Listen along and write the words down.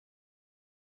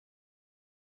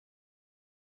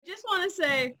Just want to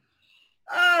say,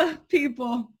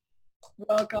 people,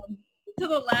 welcome to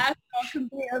the last welcome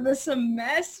day of the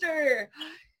semester.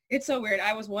 It's so weird.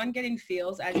 I was getting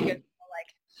feels as you get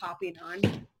like hopping on. I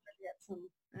get some,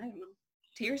 I don't know,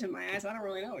 tears in my eyes. I don't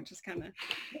really know. It just kind of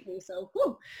hit me. So,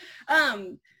 whew.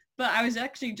 Um, but I was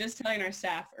actually just telling our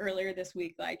staff earlier this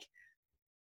week, like,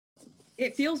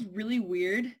 it feels really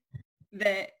weird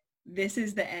that this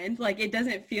is the end. Like, it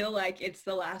doesn't feel like it's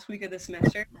the last week of the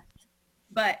semester,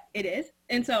 but it is.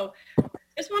 And so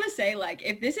just want to say, like,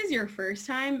 if this is your first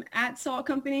time at Salt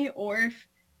Company, or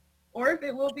if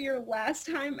it will be your last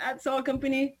time at Salt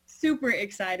Company, super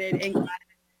excited and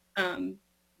glad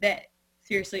that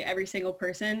seriously every single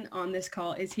person on this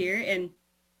call is here. And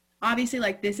obviously,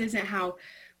 like, this isn't how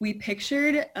we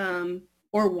pictured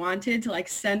or wanted to like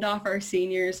send off our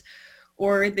seniors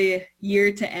or the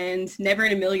year to end. Never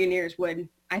in a million years would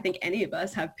I think any of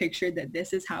us have pictured that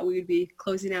this is how we would be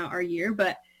closing out our year,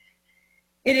 but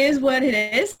it is what it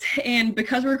is. And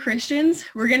because we're Christians,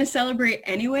 we're going to celebrate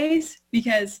anyways,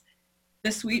 because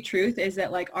the sweet truth is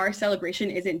that like our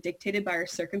celebration isn't dictated by our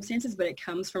circumstances, but it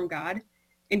comes from God.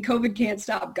 And COVID can't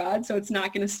stop God, so it's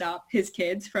not going to stop his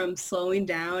kids from slowing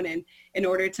down and in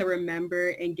order to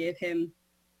remember and give him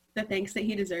the thanks that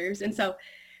he deserves. And so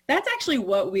that's actually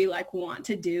what we like want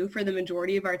to do for the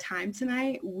majority of our time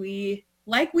tonight. We,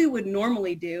 like we would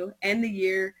normally do, end the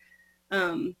year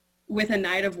with a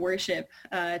night of worship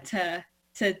to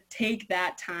take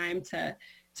that time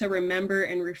to remember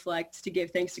and reflect, to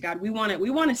give thanks to God. We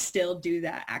want to still do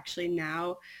that actually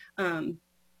now.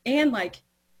 And like,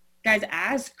 guys,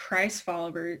 as Christ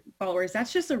followers,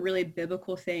 that's just a really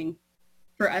biblical thing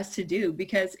for us to do,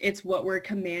 because it's what we're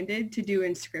commanded to do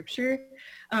in scripture.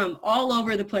 All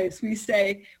over the place, we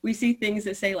see things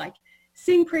that say like,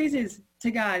 sing praises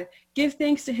to God, give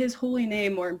thanks to his holy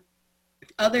name, or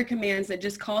other commands that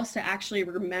just call us to actually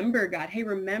remember God. Hey,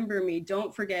 remember me.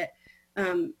 Don't forget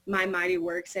my mighty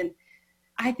works. And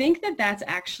I think that that's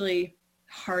actually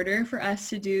harder for us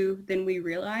to do than we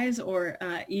realize, or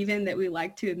even that we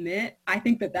like to admit. I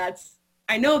think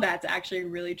I know that's actually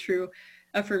really true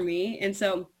for me. And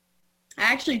so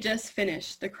I actually just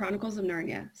finished the Chronicles of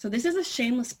Narnia. So this is a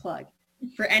shameless plug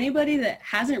for anybody that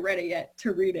hasn't read it yet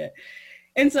to read it.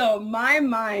 And so my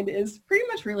mind is pretty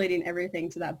much relating everything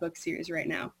to that book series right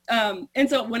now. And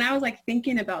so when I was like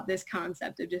thinking about this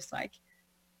concept of just like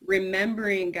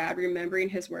remembering God, remembering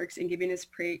his works, and giving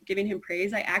him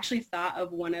praise, I actually thought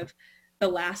of one of the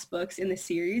last books in the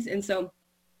series. And so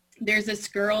there's this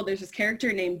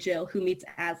character named Jill who meets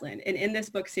Aslan. And in this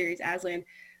book series, Aslan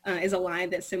is a lion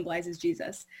that symbolizes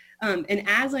Jesus. And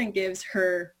Aslan gives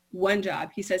her one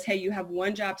job. He says, hey, you have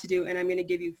one job to do, and I'm going to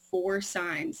give you 4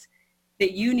 signs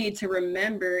that you need to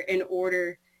remember in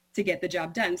order to get the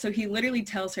job done. So he literally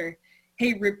tells her,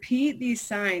 hey, repeat these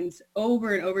signs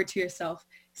over and over to yourself.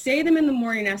 Say them in the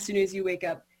morning as soon as you wake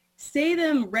up. Say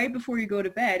them right before you go to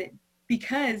bed,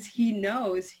 because he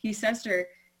says to her,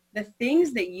 the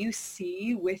things that you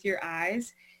see with your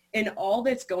eyes and all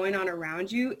that's going on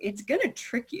around you, it's going to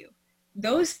trick you.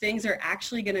 Those things are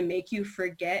actually going to make you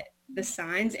forget the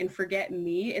signs and forget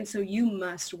me. And so you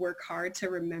must work hard to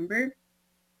remember.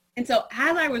 And so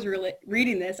as I was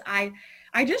reading this, I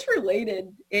just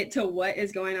related it to what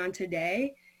is going on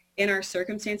today in our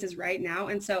circumstances right now.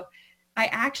 And so I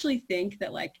actually think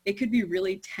that like it could be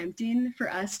really tempting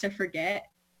for us to forget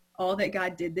all that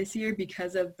God did this year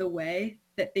because of the way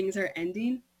that things are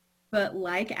ending. But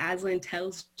like Aslan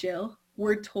tells Jill,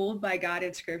 we're told by God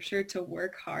in scripture to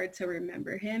work hard to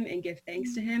remember him and give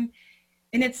thanks to him.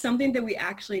 And it's something that we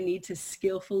actually need to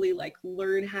skillfully like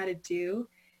learn how to do.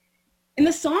 And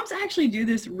the Psalms actually do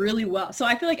this really well. So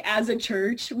I feel like as a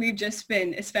church, we've just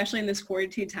been, especially in this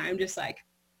quarantine time, just like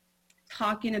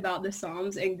talking about the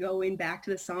Psalms and going back to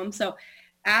the Psalms. So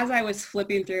as I was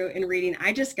flipping through and reading,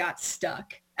 I just got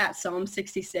stuck at Psalm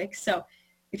 66. So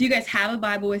if you guys have a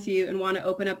Bible with you and want to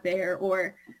open up there,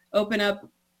 or open up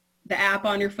the app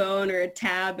on your phone or a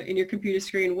tab in your computer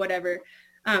screen, whatever,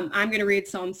 I'm going to read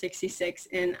Psalm 66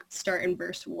 and start in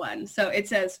verse 1. So it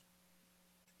says,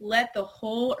 let the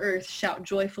whole earth shout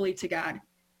joyfully to God.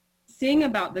 Sing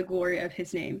about the glory of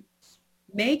his name.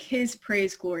 Make his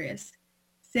praise glorious.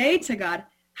 Say to God,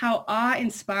 how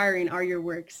awe-inspiring are your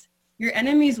works. Your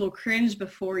enemies will cringe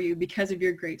before you because of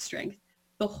your great strength.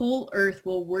 The whole earth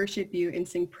will worship you and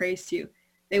sing praise to you.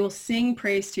 They will sing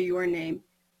praise to your name.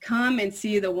 Come and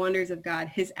see the wonders of God.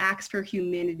 His acts for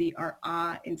humanity are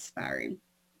awe-inspiring.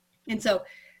 And so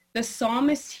the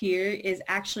psalmist here is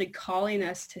actually calling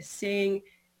us to sing,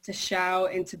 to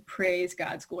shout, and to praise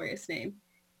God's glorious name.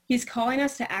 He's calling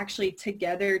us to actually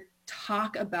together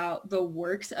talk about the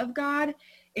works of God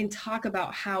and talk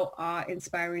about how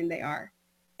awe-inspiring they are.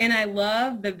 And I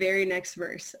love the very next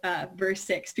verse, verse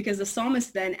 6, because the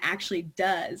psalmist then actually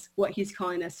does what he's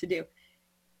calling us to do.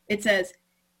 It says,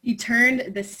 he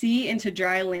turned the sea into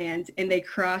dry land and they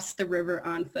crossed the river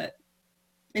on foot.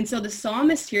 And so the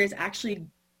psalmist here is actually,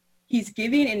 he's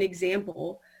giving an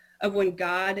example of when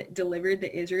God delivered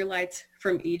the Israelites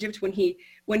from Egypt, when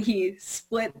he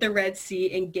split the Red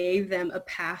Sea and gave them a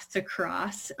path to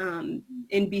cross and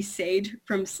be saved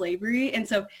from slavery. And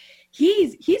so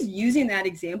he's using that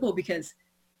example because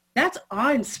that's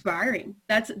awe-inspiring.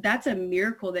 That's a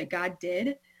miracle that God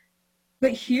did.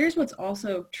 But here's what's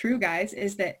also true, guys,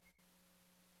 is that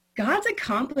God's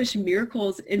accomplished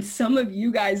miracles in some of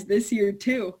you guys this year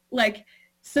too. Like,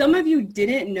 some of you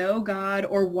didn't know God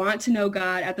or want to know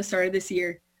God at the start of this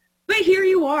year, but here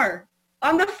you are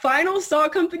on the Final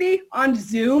Salt Company on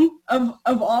Zoom of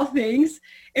all things.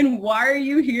 And why are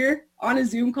you here on a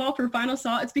Zoom call for Final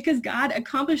Salt? It's because God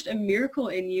accomplished a miracle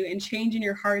in you and changing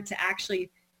your heart to actually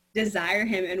desire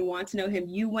him and want to know him.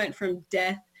 You went from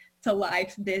death to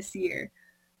life this year.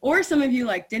 Or some of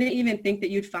you didn't even think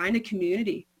that you'd find a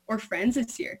community or friends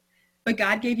this year, but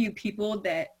God gave you people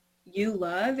that you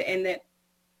love and that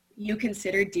you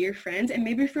consider dear friends, and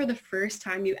maybe for the first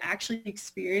time you actually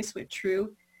experience what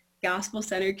true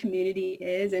gospel-centered community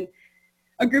is. And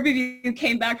a group of you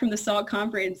came back from the SALT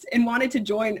conference and wanted to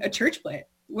join a church plant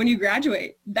when you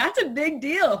graduate. That's a big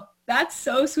deal. That's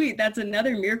so sweet. That's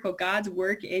another miracle, God's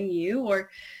work in you. Or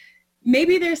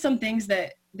maybe there's some things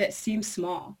that seem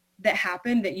small that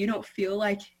happen that you don't feel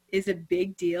like is a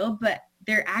big deal, but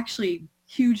they're actually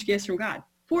huge gifts from God.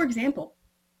 For example,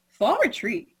 fall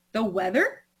retreat, the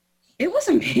weather, it was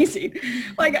amazing.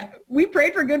 We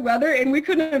prayed for good weather and we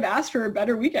couldn't have asked for a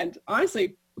better weekend.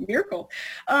 Honestly, miracle.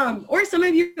 Or some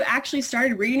of you actually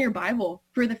started reading your Bible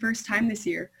for the first time this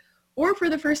year. Or for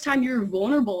the first time you're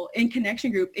vulnerable in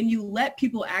connection group and you let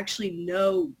people actually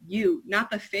know you,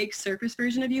 not the fake surface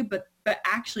version of you, but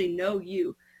actually know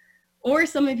you. Or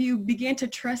some of you began to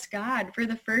trust God for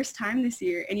the first time this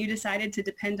year and you decided to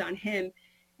depend on him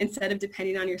instead of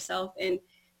depending on yourself. And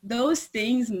those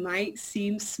things might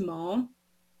seem small,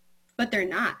 but they're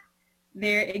not.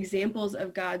 They're examples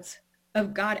of God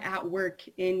at work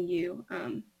in you.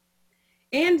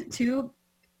 And two,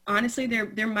 honestly,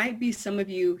 there might be some of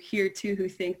you here too who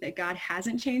think that God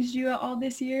hasn't changed you at all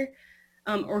this year,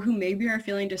 or who maybe are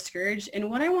feeling discouraged.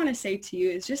 And what I want to say to you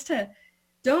is just to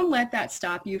don't let that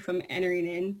stop you from entering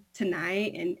in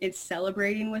tonight and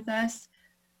celebrating with us,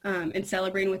 and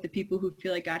celebrating with the people who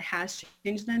feel like God has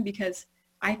changed them, because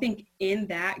I think in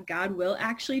that God will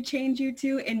actually change you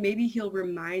too, and maybe he'll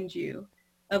remind you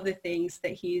of the things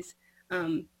that he's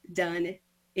done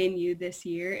in you this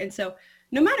year. And so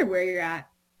no matter where you're at,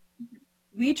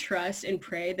 we trust and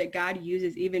pray that God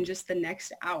uses even just the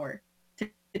next hour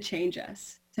to change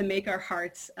us, to make our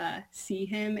hearts see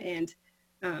him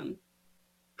and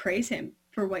praise him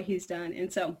for what he's done.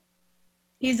 And so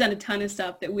he's done a ton of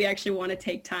stuff that we actually want to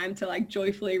take time to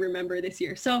joyfully remember this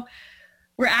year. So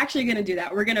we're actually going to do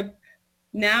that. We're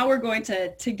going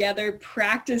to together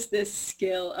practice this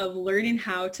skill of learning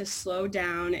how to slow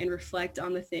down and reflect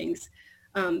on the things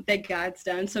that God's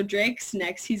done. So Drake's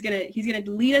next. He's gonna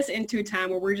lead us into a time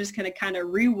where we're just gonna kind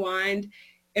of rewind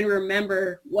and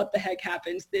remember what the heck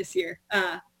happened this year.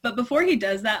 But before he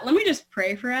does that, let me just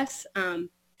pray for us, and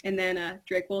then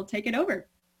Drake will take it over.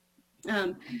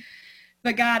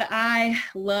 But God, I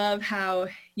love how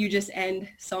you just end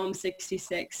Psalm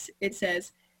 66. It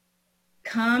says,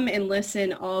 "Come and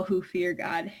listen, all who fear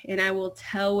God, and I will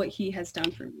tell what he has done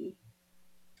for me.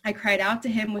 I cried out to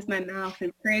him with my mouth,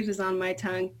 and praise was on my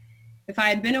tongue. If I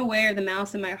had been aware of the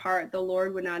malice in my heart, the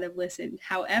Lord would not have listened.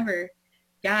 However,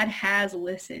 God has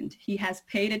listened. He has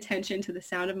paid attention to the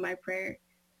sound of my prayer.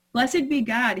 Blessed be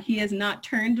God. He has not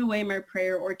turned away my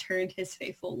prayer or turned his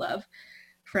faithful love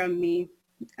from me."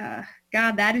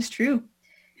 God, that is true.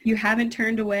 You haven't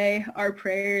turned away our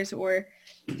prayers or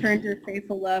turned your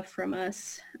faithful love from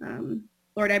us.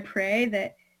 Lord, I pray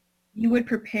that you would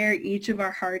prepare each of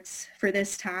our hearts for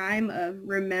this time of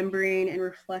remembering and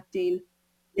reflecting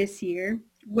this year.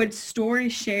 Would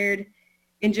stories shared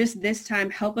in just this time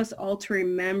help us all to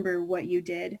remember what you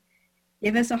did?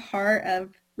 Give us a heart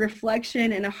of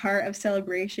reflection and a heart of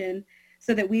celebration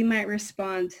so that we might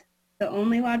respond the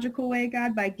only logical way,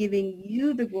 God, by giving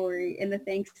you the glory and the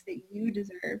thanks that you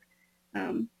deserve.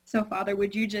 So Father,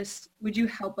 would you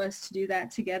help us to do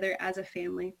that together as a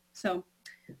family? So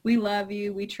we love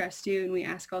you, we trust you, and we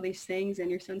ask all these things in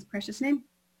your son's precious name.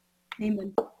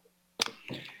 Amen.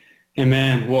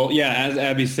 Amen. Well, yeah, as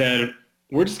Abby said,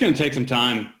 we're just going to take some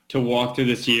time to walk through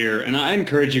this year. And I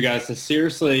encourage you guys to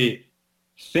seriously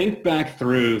think back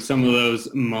through some of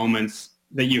those moments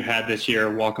that you had this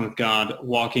year, walking with God,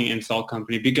 walking in Salt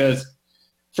Company, because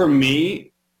for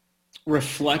me,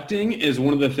 reflecting is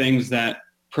one of the things that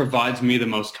provides me the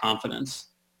most confidence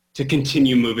to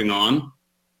continue moving on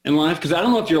in life. Because I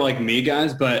don't know if you're like me,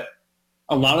 guys, but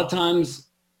a lot of times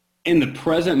in the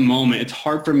present moment, it's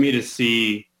hard for me to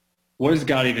see what is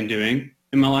God even doing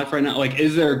in my life right now? Like,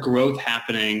 is there growth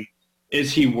happening?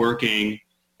 Is he working?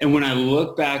 And when I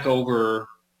look back over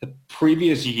the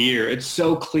previous year, it's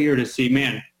so clear to see,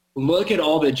 man, look at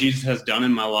all that Jesus has done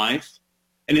in my life.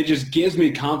 And it just gives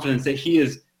me confidence that he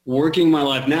is working my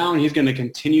life now and he's going to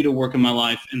continue to work in my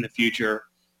life in the future.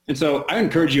 And so I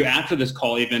encourage you after this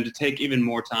call even to take even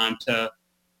more time to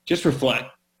just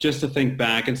reflect, just to think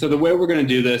back. And so the way we're going to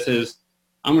do this is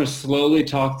I'm going to slowly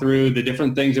talk through the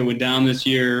different things that went down this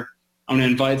year. I'm going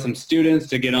to invite some students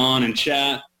to get on and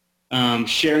chat,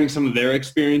 sharing some of their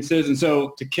experiences. And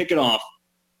so to kick it off,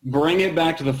 bring it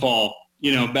back to the fall,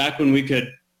 back when we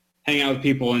could hang out with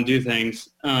people and do things,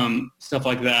 stuff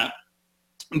like that.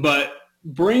 But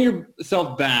bring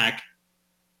yourself back,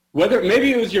 whether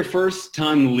maybe it was your first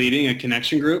time leading a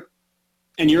connection group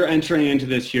and you're entering into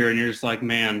this year and you're just like,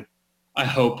 man, I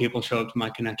hope people show up to my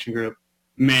connection group.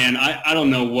 Man, I don't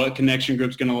know what connection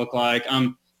group's going to look like.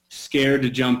 I'm scared to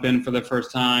jump in for the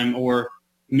first time. Or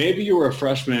maybe you were a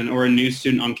freshman or a new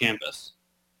student on campus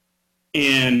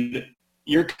and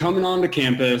you're coming onto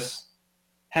campus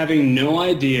having no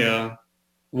idea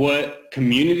what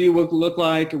community would look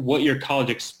like, what your college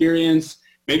experience.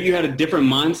 Maybe you had a different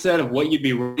mindset of what you'd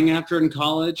be running after in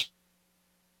college.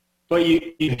 But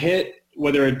you hit,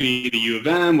 whether it be the U of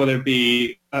M, whether it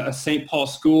be a St. Paul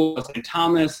school, St.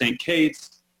 Thomas, St.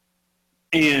 Kate's,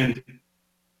 and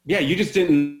yeah, you just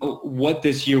didn't know what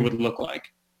this year would look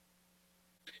like.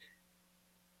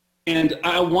 And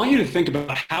I want you to think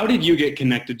about, how did you get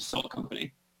connected to Salt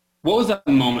Company? What was that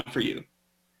moment for you?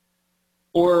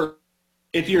 Or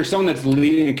if you're someone that's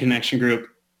leading a connection group,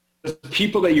 the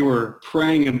people that you were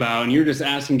praying about and you're just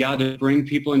asking God to bring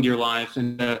people into your life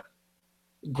and to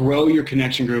grow your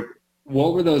connection group,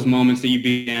 what were those moments that you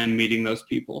began meeting those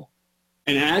people?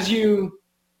 And as you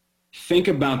think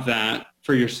about that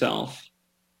for yourself,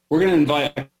 we're going to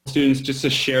invite students just to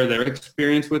share their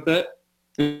experience with it.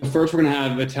 And first, we're going to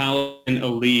have Vitaly and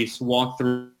Elise walk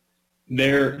through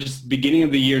their just beginning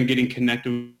of the year and getting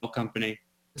connected with the company.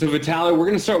 So Vitaly, we're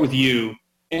going to start with you.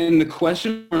 And the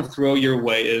question I'm going to throw your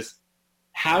way is,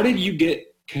 how did you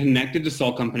get connected to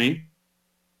Salt Company?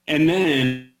 And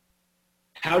then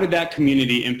how did that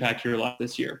community impact your life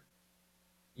this year?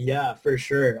 Yeah, for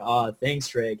sure. Thanks,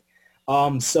 Drake.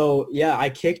 So yeah, I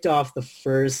kicked off the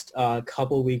first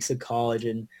couple weeks of college,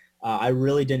 and I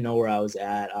really didn't know where I was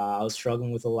at. I was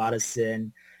struggling with a lot of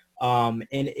sin, and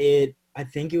I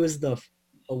think it was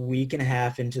a week and a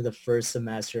half into the first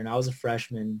semester, and I was a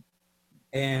freshman,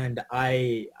 and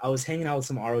I was hanging out with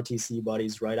some ROTC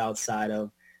buddies right outside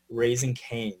of Raising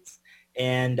Cane's.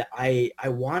 And I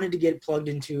wanted to get plugged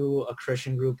into a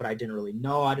Christian group, but I didn't really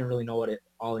know. I didn't really know what it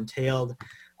all entailed.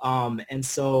 And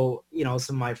so,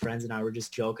 some of my friends and I were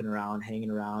just joking around, hanging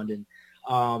around, and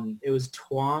it was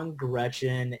Tuan,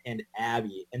 Gretchen, and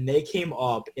Abby, and they came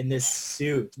up in this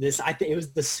suit. I think it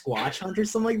was the Squatch Hunt or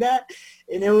something like that.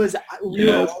 And it was, we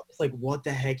were all just like, what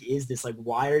the heck is this? Like,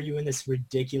 why are you in this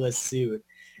ridiculous suit?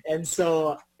 And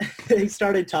so they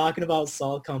started talking about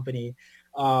Salt Company.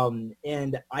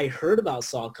 And I heard about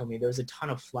Salt Company. There was a ton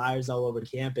of flyers all over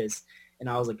campus. And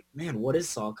I was like, man, what is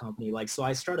Salt Company? Like, so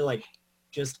I started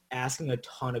just asking a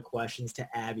ton of questions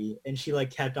to Abby, and she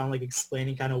kept on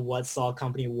explaining kind of what Salt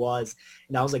Company was.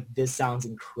 And I was like, this sounds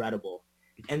incredible.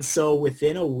 And so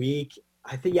within a week,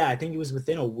 I think it was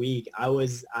within a week,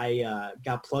 I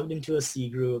got plugged into a C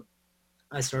group.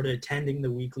 I started attending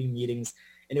the weekly meetings,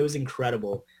 and it was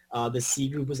incredible. The C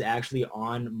group was actually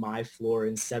on my floor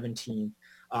in 17th,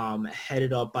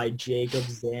 headed up by Jacob,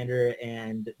 Xander,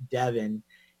 and Devin.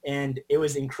 And it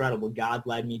was incredible. God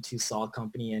led me to Salt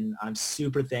Company, and I'm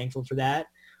super thankful for that.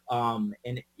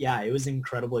 And yeah, it was an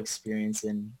incredible experience.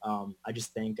 And I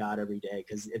just thank God every day,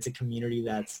 because it's a community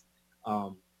that's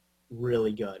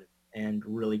really good and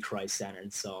really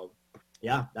Christ-centered. So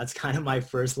yeah, that's kind of my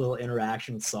first little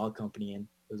interaction with Salt Company, and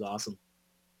it was awesome.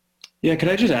 Yeah, could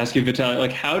I just ask you,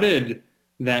 Vitaly, how did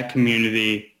that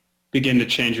community begin to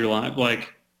change your life?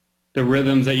 The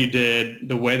rhythms that you did,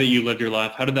 the way that you lived your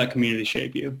life, how did that community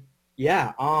shape you?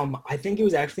 Yeah, I think it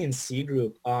was actually in C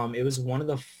group. It was one of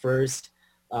the first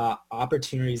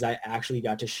opportunities I actually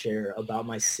got to share about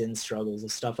my sin struggles, the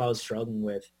stuff I was struggling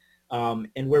with.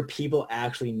 and where people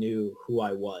actually knew who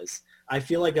I was. I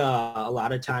feel like a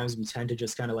lot of times we tend to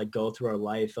just kind of like go through our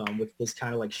life with this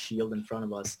kind of like shield in front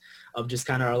of us of just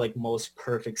kind of our like most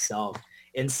perfect self.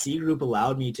 And C Group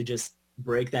allowed me to just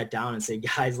break that down and say,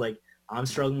 guys, like I'm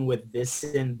struggling with this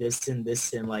sin, this sin, this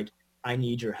sin. Like I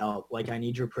need your help. Like I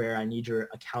need your prayer. I need your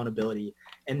accountability.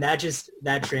 And that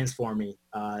transformed me.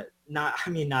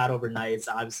 Not overnight. It's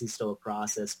obviously still a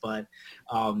process, but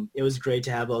it was great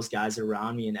to have those guys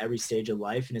around me in every stage of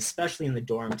life, and especially in the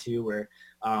dorm too, where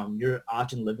you're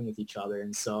often living with each other.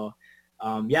 And so,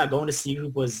 going to C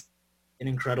Group was an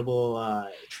incredible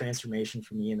transformation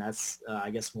for me, and that's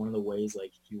I guess one of the ways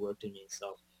like he worked in me.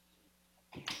 So,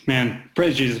 man,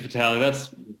 praise Jesus, Vitaly.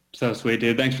 That's so sweet,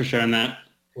 dude. Thanks for sharing that.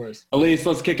 Of course. Elise,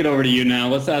 let's kick it over to you now.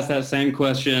 Let's ask that same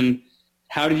question.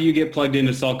 How did you get plugged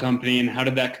into Salt Company, and how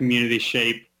did that community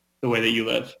shape the way that you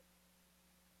live?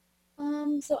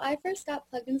 So I first got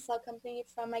plugged into Salt Company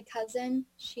from my cousin.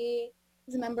 She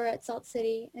was a member at Salt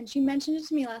City, and she mentioned it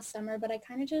to me last summer, but I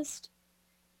kind of just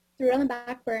threw it on the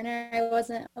back burner. I was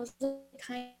kind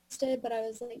of interested, but I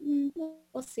was like,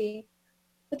 we'll see.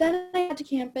 But then I got to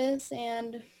campus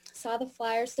and saw the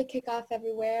flyers to kick off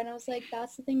everywhere, and I was like,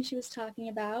 that's the thing she was talking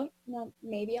about. Well,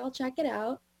 maybe I'll check it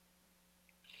out.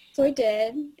 So I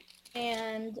did,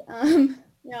 and I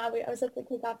was at the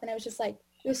kickoff, and I was just like,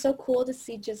 it was so cool to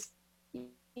see just,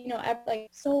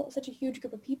 such a huge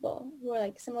group of people who are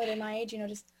like similar to my age,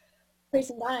 just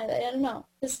praising God. I don't know,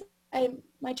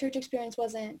 my church experience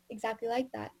wasn't exactly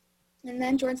like that. And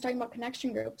then Jordan's talking about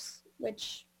connection groups,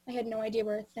 which I had no idea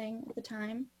were a thing at the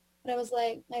time. But I was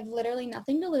like, I have literally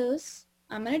nothing to lose.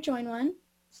 I'm going to join one.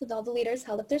 So all the leaders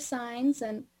held up their signs,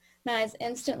 and my eyes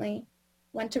instantly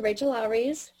went to Rachel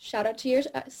Lowry's. Shout out to your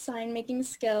sign making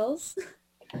skills.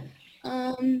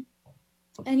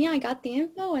 I got the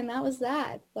info, and that was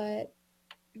that. But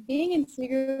being in C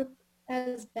Group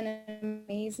has been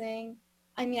amazing.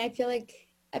 I feel like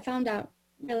I found out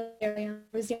really early on.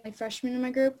 I was the only freshman in my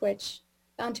group, which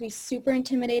found to be super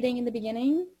intimidating in the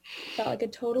beginning. Felt like a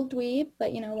total dweeb,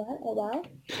 but you know what? Oh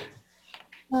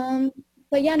well.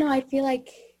 I feel like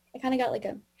I kind of got like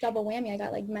a double whammy. I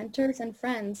got like mentors and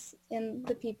friends in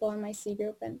the people in my C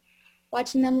Group, and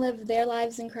watching them live their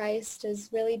lives in Christ has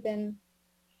really been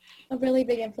a really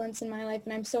big influence in my life,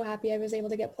 and I'm so happy I was able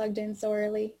to get plugged in so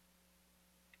early.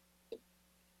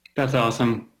 That's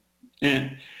awesome.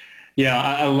 And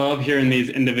I love hearing these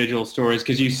individual stories,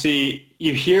 because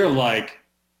you hear like,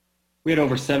 we had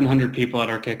over 700 people at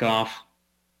our kickoff,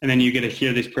 and then you get to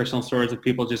hear these personal stories of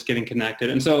people just getting connected.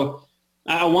 And so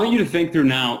I want you to think through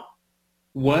now,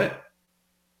 what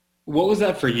was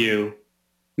that for you?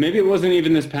 Maybe it wasn't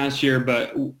even this past year,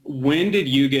 but when did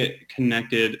you get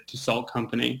connected to Salt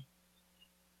Company?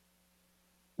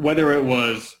 Whether it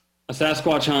was a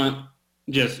Sasquatch hunt,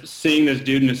 just seeing this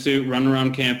dude in a suit run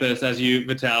around campus as you,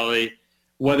 Vitaly,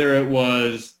 whether it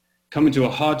was coming to a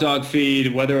hot dog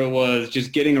feed, whether it was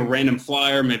just getting a random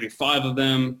flyer, maybe 5 of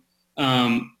them,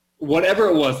 whatever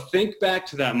it was, think back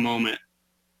to that moment.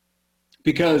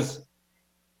 Because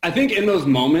I think in those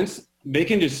moments, they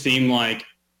can just seem like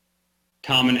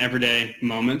common everyday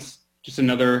moments, just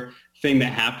another thing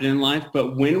that happened in life.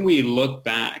 But when we look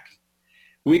back,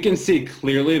 we can see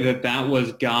clearly that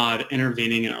was God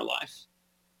intervening in our life.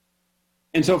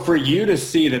 And so for you to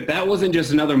see that wasn't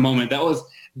just another moment, that was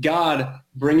God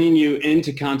bringing you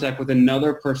into contact with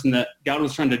another person, that God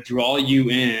was trying to draw you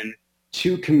in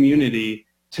to community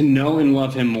to know and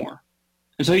love him more.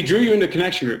 And so he drew you into a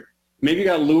connection group. Maybe you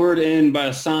got lured in by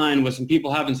a sign with some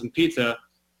people having some pizza,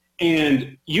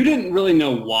 and you didn't really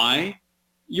know why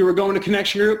you were going to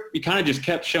connection group. You kind of just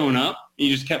kept showing up. You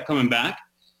just kept coming back.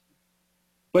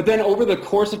 But then over the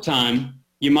course of time,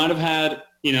 you might have had,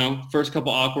 first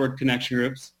couple awkward connection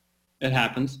groups. It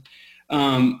happens.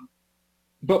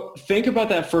 But think about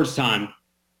that first time.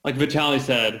 Like Vitaly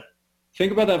said,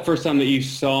 think about that first time that you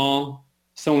saw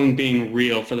someone being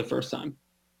real for the first time,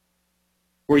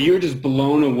 where you were just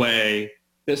blown away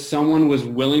that someone was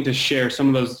willing to share some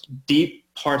of those deep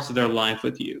parts of their life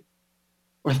with you.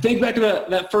 Or think back to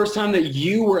that first time that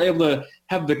you were able to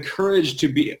have the courage to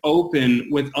be open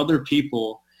with other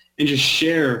people and just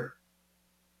share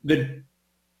the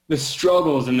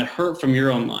struggles and the hurt from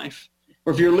your own life.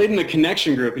 Or if you're leading a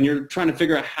connection group and you're trying to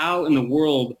figure out how in the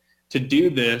world to do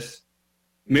this,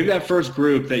 maybe that first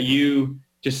group that you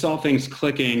just saw things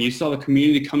clicking, you saw the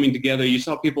community coming together, you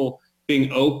saw people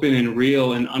being open and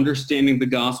real and understanding the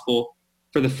gospel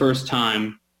for the first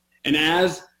time. And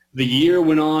as the year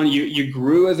went on, you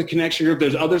grew as a connection group.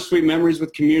 There's other sweet memories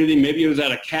with community. Maybe it was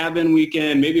at a cabin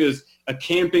weekend. Maybe it was a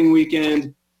camping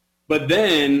weekend. But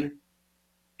then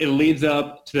it leads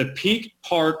up to the peak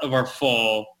part of our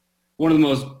fall, one of the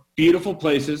most beautiful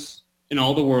places in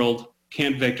all the world,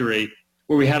 Camp Victory,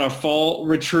 where we had our fall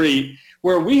retreat,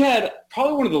 where we had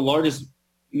probably one of the largest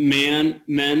men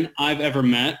I've ever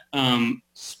met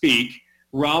speak,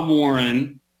 Rob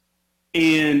Warren,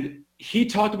 and he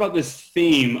talked about this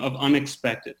theme of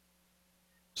unexpected.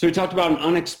 So he talked about an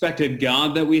unexpected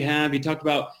God that we have. He talked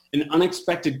about an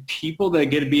unexpected people that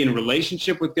get to be in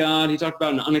relationship with God. He talked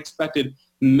about an unexpected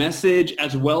message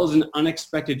as well as an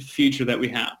unexpected future that we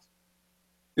have.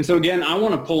 And so again, I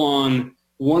want to pull on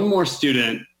one more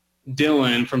student,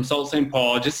 Dylan from Salt St.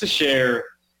 Paul, just to share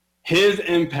his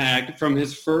impact from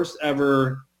his first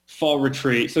ever fall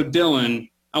retreat. So Dylan,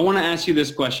 I want to ask you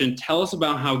this question. Tell us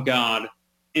about how God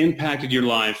impacted your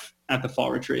life at the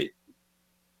fall retreat.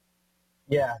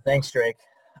 Yeah, thanks, Drake.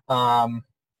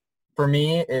 For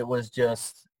me, it was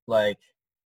just like,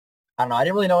 I don't know, I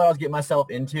didn't really know what I was getting myself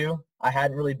into. I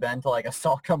hadn't really been to like a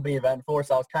salt company event before,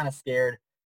 so I was kind of scared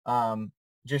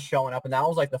just showing up. And that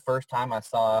was like the first time I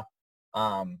saw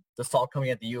the salt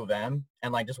company at the U of M,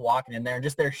 and like just walking in there and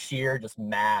just their sheer just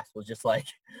mass was just like,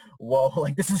 whoa,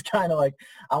 like this is kind of like,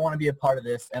 I want to be a part of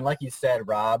this. And like you said,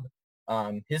 Rob,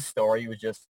 his story was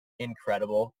just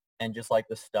incredible. And just like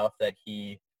the stuff that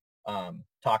he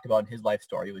talked about in his life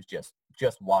story was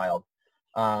just wild.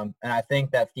 And I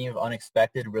think that theme of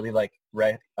unexpected really like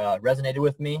resonated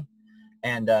with me.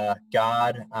 And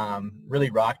God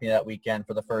really rocked me that weekend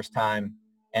for the first time.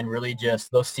 And really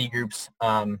just those C groups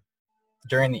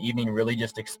during the evening really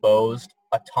just exposed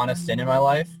a ton of sin in my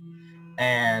life.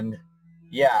 And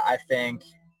yeah, I think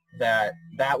that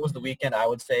was the weekend I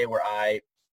would say where I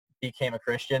became a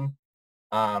Christian.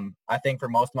 I think for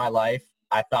most of my life,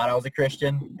 I thought I was a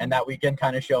Christian, and that weekend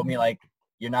kind of showed me like,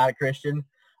 you're not a Christian.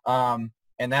 And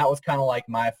that was kind of like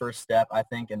my first step, I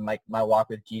think, in my walk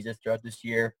with Jesus throughout this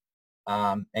year.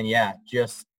 And yeah,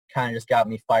 just kind of just got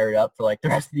me fired up for like the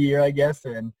rest of the year, I guess.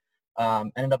 And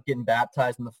ended up getting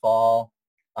baptized in the fall.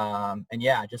 And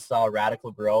yeah, just saw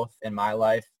radical growth in my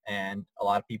life and a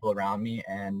lot of people around me.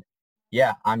 And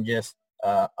yeah, I'm just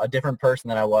a different person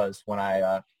than I was when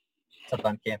I stepped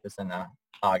on campus in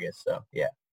August. So yeah.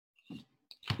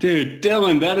 Dude,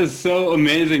 Dylan, that is so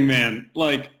amazing, man.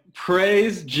 Like,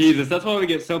 praise Jesus. That's why we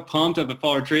get so pumped at the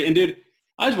fall retreat. And dude,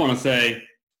 I just want to say,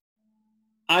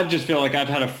 I just feel like I've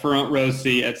had a front row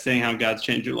seat at seeing how God's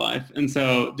changed your life. And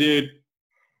so, dude,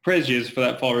 praise Jesus for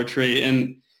that fall retreat.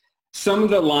 And some of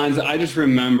the lines I just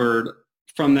remembered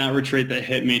from that retreat that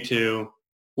hit me too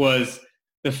was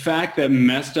the fact that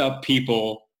messed up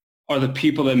people are the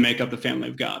people that make up the family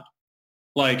of God.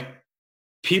 Like,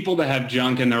 people that have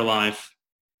junk in their life.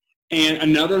 And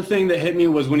another thing that hit me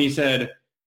was when he said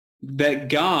that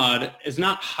God is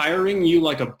not hiring you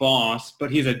like a boss,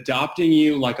 but he's adopting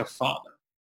you like a father.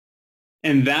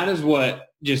 And that is what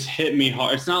just hit me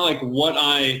hard. It's not like what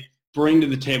I bring to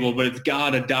the table, but it's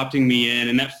God adopting me in,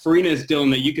 and that freeness,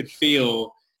 Dylan, that you could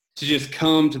feel to just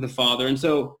come to the Father. And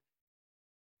so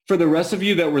for the rest of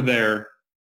you that were there,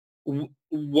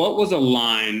 what was a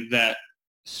line that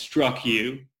struck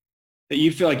you that you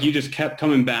feel like you just kept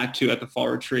coming back to at the fall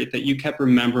retreat, that you kept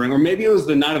remembering? Or maybe it was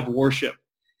the night of worship,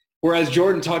 where, as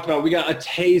Jordan talked about, we got a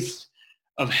taste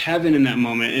of heaven in that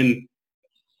moment. And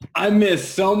I miss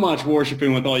so much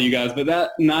worshiping with all you guys, but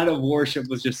that night of worship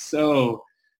was just so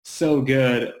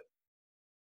good.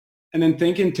 And then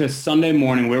thinking to Sunday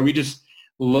morning, where we just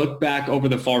looked back over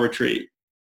the fall retreat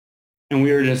and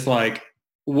we were just like,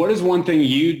 what is one thing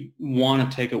you want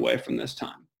to take away from this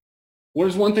time? What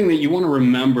is one thing that you want to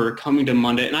remember coming to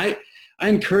Monday? And I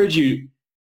encourage you,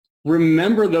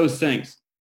 remember those things.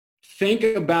 Think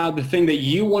about the thing that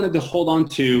you wanted to hold on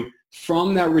to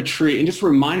from that retreat and just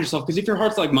remind yourself, because if your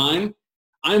heart's like mine,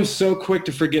 I'm so quick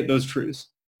to forget those truths.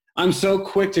 I'm so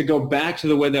quick to go back to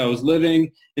the way that I was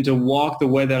living and to walk the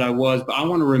way that I was, but I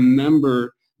want to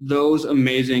remember those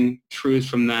amazing truths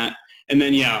from that. And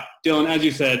then, yeah, Dylan, as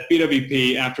you said,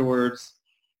 BWP afterwards,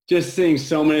 just seeing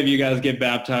so many of you guys get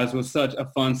baptized was such a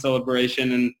fun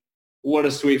celebration, and what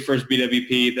a sweet first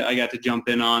BWP that I got to jump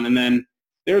in on. And then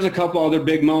there's a couple other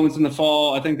big moments in the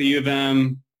fall. I think the U of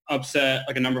M upset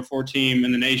like a number 4 team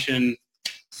in the nation,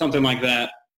 something like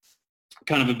that,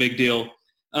 kind of a big deal.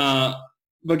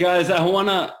 But guys, I want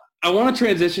to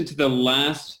transition to the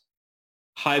last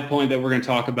high point that we're going to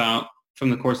talk about from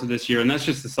the course of this year, and that's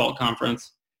just the SALT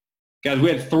conference. Guys, we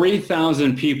had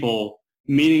 3,000 people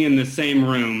meeting in the same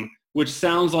room, which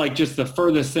sounds like just the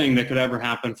furthest thing that could ever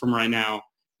happen from right now.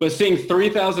 But seeing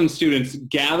 3,000 students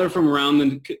gather from around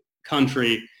the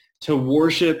country to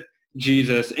worship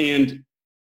Jesus. And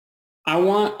I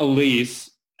want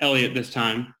Elise, Elliot this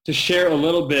time to share a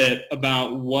little bit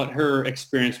about what her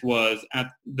experience was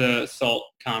at the SALT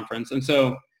conference. And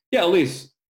so, yeah,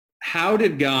 Elise, how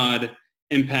did God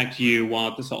impact you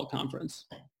while at the SALT conference?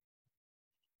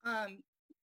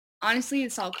 Honestly, the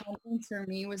SALT conference for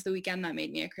me was the weekend that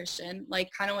made me a Christian. Like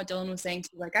kind of what Dylan was saying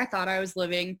too. Like I thought I was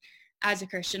living as a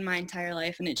Christian my entire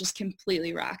life, and it just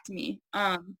completely rocked me.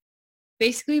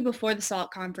 Basically, before the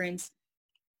SALT conference,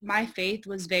 my faith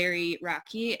was very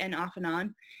rocky and off and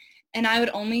on, and I would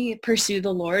only pursue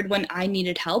the Lord when I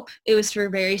needed help. It was for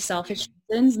very selfish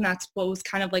reasons, and that's what was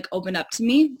kind of like opened up to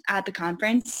me at the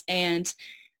conference. And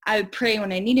I would pray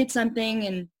when I needed something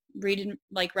and read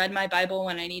my Bible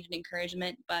when I needed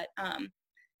encouragement, but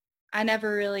I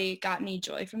never really got any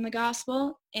joy from the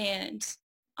gospel. And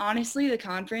honestly, the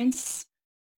conference,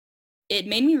 it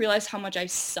made me realize how much I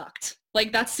sucked.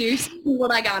 Like that's seriously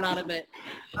what I got out of it.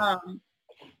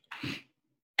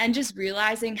 And just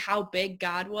realizing how big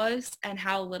God was and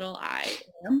how little I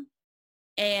am.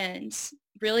 And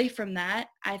really from that,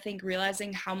 I think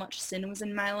realizing how much sin was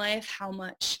in my life, how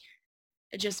much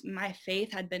just my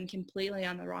faith had been completely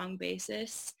on the wrong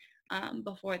basis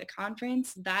before the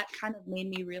conference, that kind of made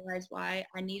me realize why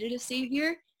I needed a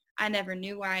savior. I never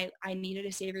knew why I needed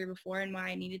a savior before and why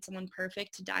I needed someone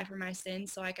perfect to die for my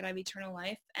sins so I could have eternal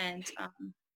life. And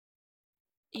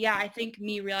yeah, I think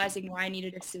me realizing why I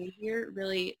needed a savior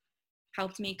really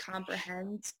helped me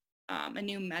comprehend a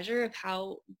new measure of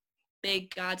how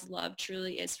big God's love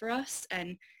truly is for us.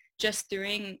 And just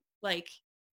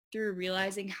through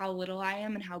realizing how little I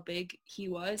am and how big he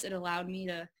was, it allowed me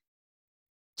to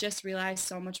just realize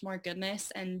so much more goodness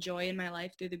and joy in my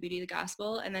life through the beauty of the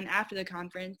gospel. And then after the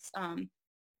conference,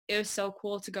 it was so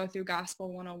cool to go through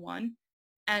Gospel 101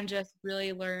 and just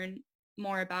really learn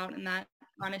more about. And that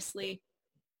honestly,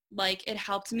 like it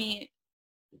helped me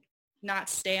not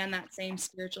stay on that same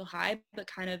spiritual high, but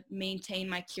kind of maintain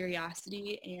my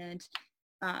curiosity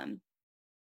and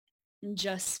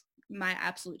just my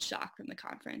absolute shock from the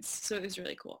conference. So it was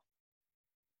really cool.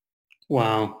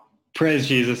 Wow. Praise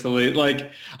Jesus, Elite.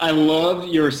 Like, I love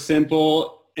your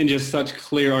simple and just such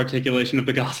clear articulation of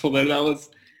the gospel there. That was,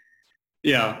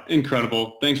 yeah,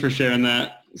 incredible. Thanks for sharing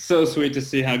that. So sweet to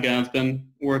see how God's been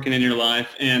working in your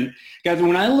life. And guys,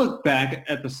 when I look back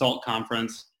at the SALT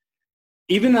conference,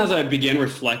 even as I began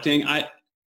reflecting,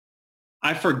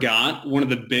 I forgot one of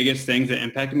the biggest things that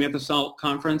impacted me at the SALT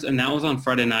conference, and that was on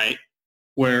Friday night,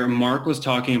 where Mark was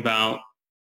talking about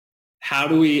how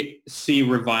do we see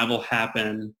revival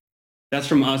happen. That's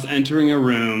from us entering a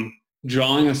room,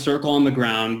 drawing a circle on the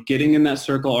ground, getting in that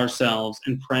circle ourselves,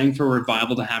 and praying for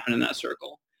revival to happen in that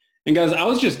circle. And guys, I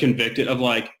was just convicted of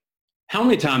like how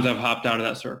many times I've hopped out of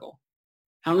that circle.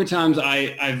 How many times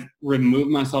I've removed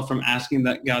myself from asking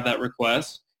that God that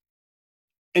request.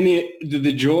 And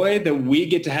the joy that we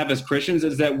get to have as Christians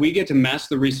is that we get to mess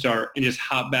the restart and just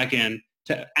hop back in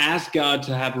to ask God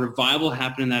to have revival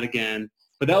happen in that again.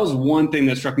 But that was one thing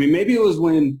that struck me. Maybe it was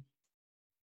when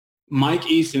Mike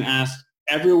Easton asked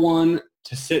everyone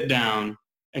to sit down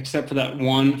except for that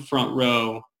one front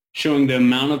row, showing the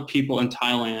amount of people in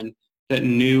Thailand that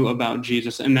knew about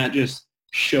Jesus, and that just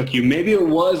shook you. Maybe it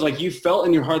was like you felt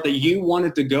in your heart that you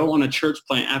wanted to go on a church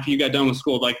plant after you got done with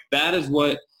school. Like that is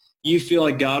what you feel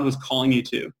like God was calling you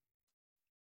to.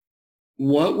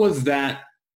 What was that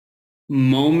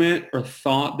moment or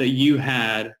thought that you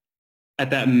had at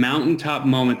that mountaintop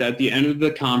moment that at the end of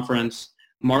the conference,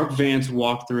 Mark Vance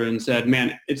walked through and said,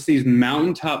 man, it's these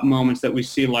mountaintop moments that we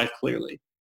see life clearly.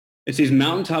 It's these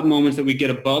mountaintop moments that we get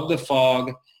above the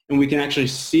fog and we can actually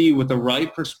see with the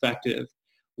right perspective.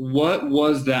 What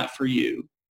was that for you?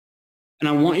 And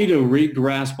I want you to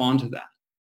re-grasp onto that,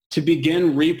 to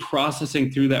begin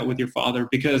reprocessing through that with your Father,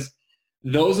 because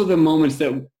those are the moments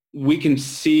that we can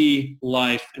see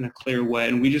life in a clear way.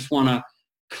 And we just want to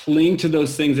cling to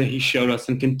those things that he showed us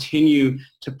and continue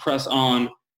to press on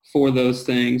for those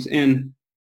things. And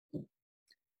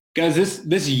guys,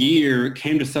 this year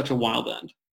came to such a wild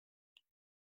end.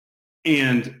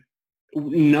 And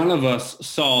none of us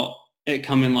saw it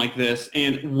come in like this.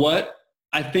 And what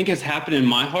I think has happened in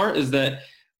my heart is that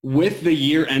with the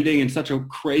year ending in such a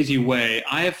crazy way,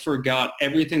 I have forgot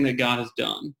everything that God has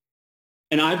done.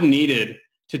 And I've needed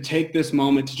to take this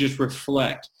moment to just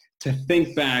reflect, to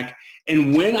think back.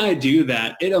 And when I do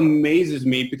that, it amazes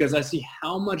me because I see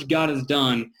how much God has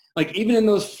done. Like even in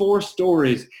those 4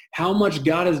 stories, how much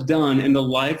God has done in the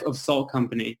life of Salt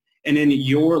Company and in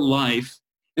your life.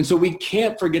 And so we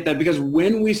can't forget that, because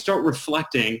when we start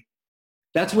reflecting,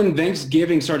 that's when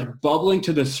Thanksgiving starts bubbling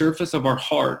to the surface of our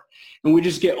heart. And we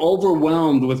just get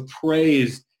overwhelmed with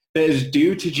praise that is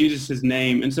due to Jesus'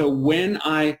 name. And so when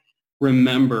I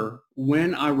remember,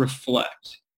 when I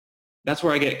reflect, that's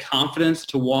where I get confidence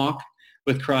to walk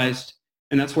with Christ.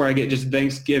 And that's where I get just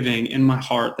thanksgiving in my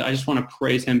heart that I just want to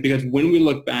praise him, because when we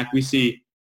look back, we see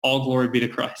all glory be to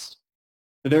Christ.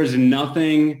 There's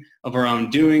nothing of our own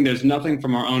doing. There's nothing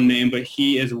from our own name, but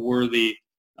he is worthy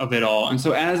of it all. And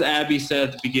so as Abby said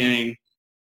at the beginning,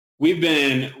 we've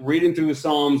been reading through the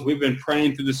Psalms. We've been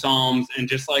praying through the Psalms. And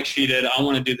just like she did, I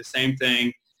want to do the same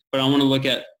thing. But I want to look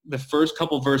at the first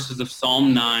couple verses of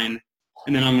Psalm 9,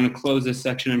 and then I'm going to close this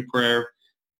section in prayer.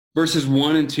 Verses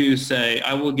 1 and 2 say,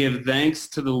 I will give thanks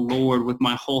to the Lord with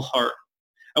my whole heart.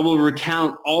 I will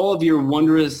recount all of your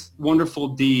wonderful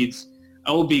deeds.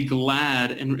 I will be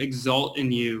glad and exult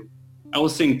in you. I will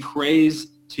sing praise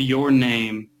to your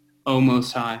name, O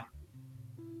Most High.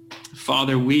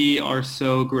 Father, we are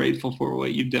so grateful for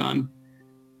what you've done.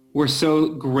 We're so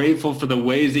grateful for the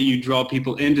ways that you draw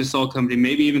people into Salt Company,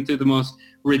 maybe even through the most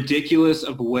ridiculous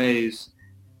of ways.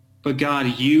 But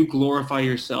God, you glorify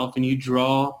yourself and you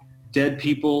draw dead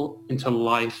people into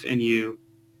life in you.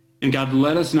 And God,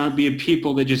 let us not be a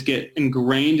people that just get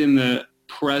ingrained in the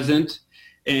present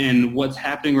and what's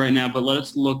happening right now, but let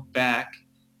us look back,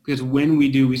 because when we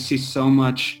do, we see so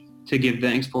much to give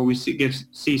thanks for. We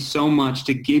see so much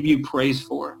to give you praise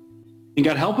for. And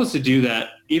God, help us to do that.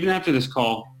 Even after this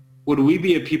call, would we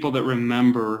be a people that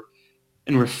remember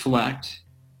and reflect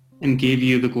and give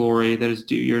you the glory that is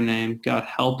due your name? God,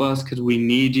 help us, because we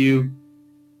need you.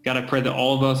 God, I pray that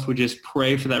all of us would just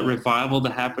pray for that revival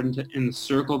to happen in the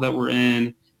circle that we're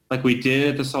in, like we did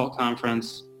at the SALT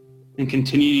conference, and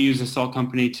continue to use the SALT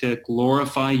Company to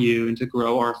glorify you and to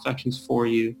grow our affections for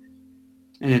you.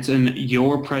 And it's in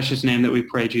your precious name that we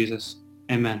pray, Jesus.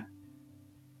 Amen.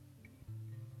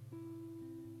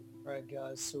 All right,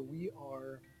 guys, so we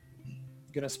are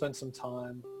going to spend some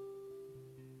time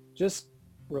just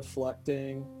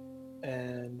reflecting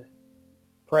and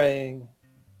praying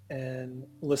and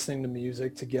listening to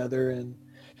music together. And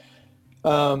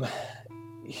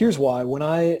here's why. When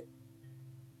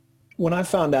I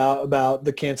found out about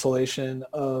the cancellation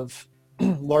of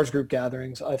large group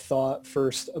gatherings, I thought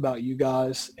first about you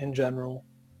guys in general.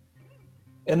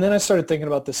 And then I started thinking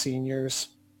about the seniors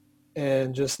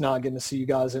and just not getting to see you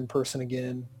guys in person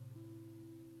again.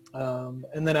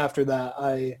 And then after that,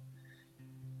 I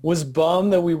was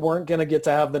bummed that we weren't going to get to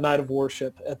have the night of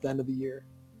worship at the end of the year,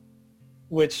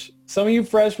 which some of you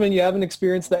freshmen, you haven't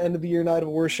experienced the end of the year night of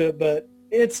worship, but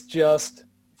it's just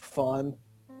fun.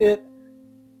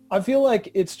 I feel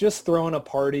like it's just throwing a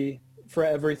party for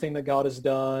everything that God has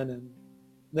done. And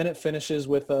then it finishes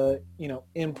with a,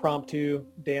 impromptu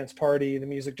dance party. The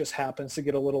music just happens to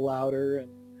get a little louder.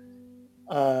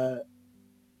 And,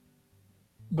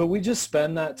 but we just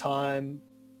spend that time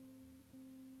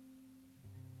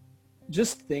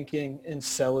just thinking and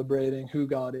celebrating who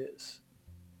God is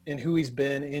and who he's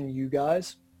been in you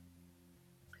guys.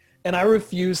 And I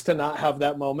refuse to not have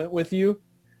that moment with you.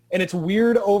 And it's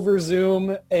weird over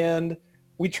Zoom, and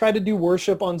we tried to do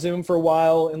worship on Zoom for a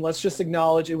while, and let's just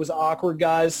acknowledge it was awkward,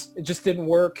 guys. It just didn't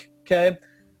work, okay?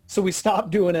 So we stopped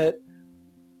doing it.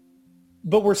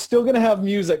 But we're still going to have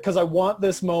music because I want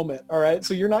this moment, all right?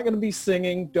 So you're not going to be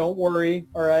singing, don't worry,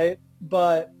 all right?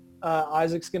 But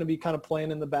Isaac's going to be kind of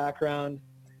playing in the background.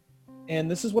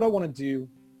 And this is what I want to do,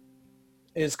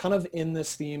 is kind of in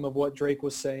this theme of what Drake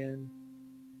was saying.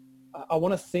 I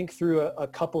want to think through a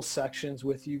couple sections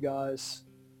with you guys.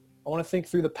 I want to think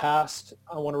through the past.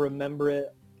 I want to remember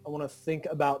it. I want to think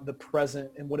about the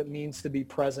present and what it means to be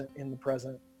present in the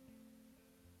present.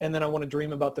 And then I want to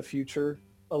dream about the future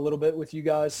a little bit with you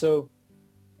guys. So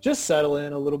just settle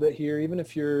in a little bit here, even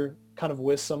if you're kind of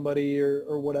with somebody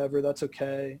or whatever, that's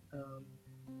okay.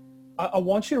 I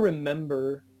want you to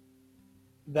remember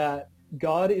that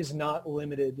God is not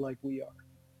limited like we are.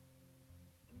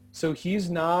 So he's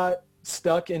not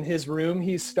stuck in his room.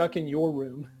 He's stuck in your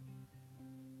room.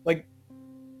 Like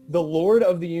the Lord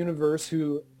of the universe,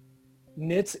 who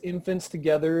knits infants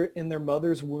together in their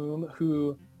mother's womb,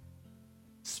 who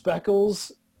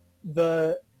speckles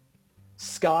the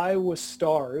sky with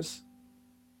stars,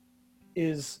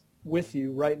 is with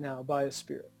you right now by his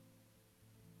Spirit.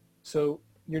 So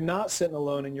you're not sitting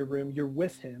alone in your room. You're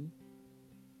with him.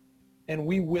 And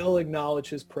we will acknowledge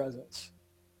his presence.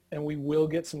 And we will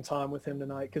get some time with him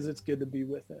tonight because it's good to be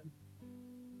with him.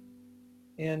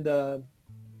 And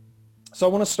so I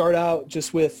want to start out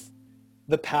just with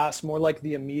the past, more like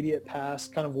the immediate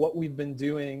past, kind of what we've been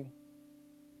doing,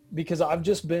 because I've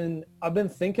been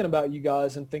thinking about you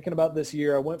guys and thinking about this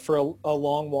year. I went for a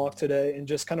long walk today and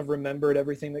just kind of remembered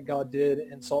everything that God did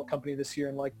in Salt Company this year.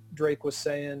 And like Drake was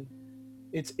saying,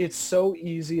 it's so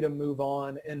easy to move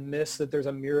on and miss that there's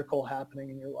a miracle happening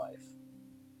in your life.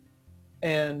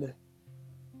 And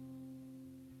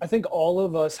I think all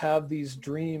of us have these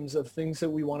dreams of things that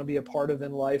we want to be a part of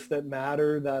in life that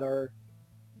matter,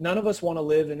 none of us want to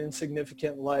live an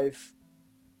insignificant life.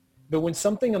 But when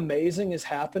something amazing is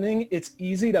happening, it's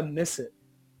easy to miss it.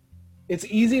 It's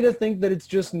easy to think that it's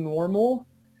just normal.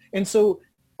 And so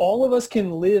all of us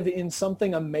can live in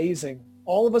something amazing.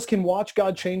 All of us can watch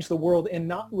God change the world and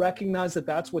not recognize that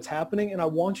that's what's happening. And I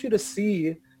want you to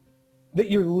see that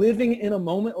you're living in a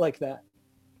moment like that.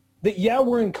 That, yeah,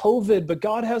 we're in COVID, but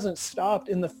God hasn't stopped.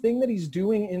 And the thing that he's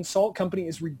doing in Salt Company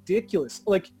is ridiculous.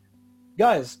 Like,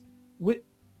 guys,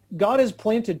 God has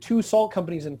planted 2 salt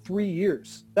companies in 3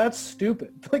 years. That's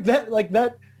stupid.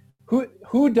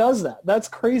 Who does that? That's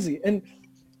crazy. And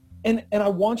I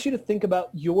want you to think about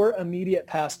your immediate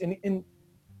past. And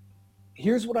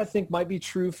here's what I think might be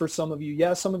true for some of you.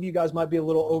 Yeah, some of you guys might be a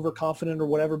little overconfident or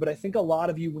whatever, but I think a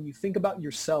lot of you, when you think about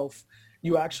yourself,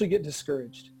 you actually get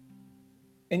discouraged.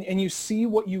 And you see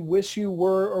what you wish you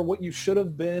were or what you should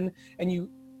have been, and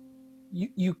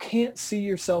you can't see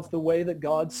yourself the way that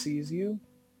God sees you.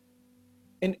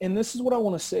 And this is what I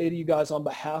want to say to you guys on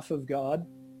behalf of God.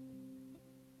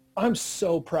 I'm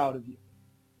so proud of you.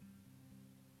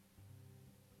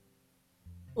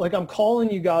 Like, I'm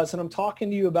calling you guys and I'm talking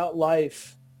to you about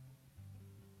life.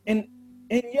 And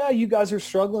yeah, you guys are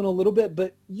struggling a little bit,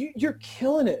 but you're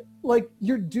killing it. Like,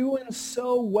 you're doing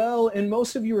so well. And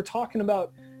most of you are talking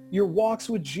about your walks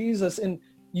with Jesus, and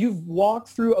you've walked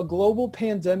through a global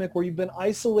pandemic where you've been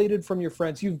isolated from your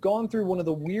friends. You've gone through one of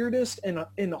the weirdest and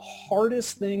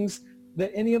hardest things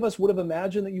that any of us would have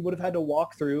imagined that you would have had to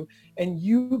walk through. And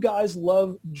you guys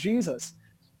love Jesus.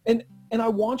 And I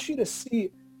want you to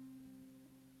see,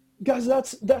 guys,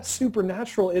 that's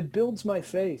supernatural. It builds my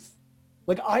faith.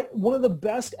 Like, one of the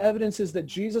best evidences that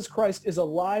Jesus Christ is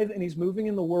alive and he's moving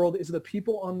in the world is the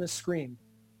people on this screen.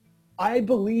 I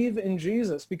believe in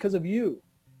Jesus because of you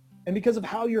and because of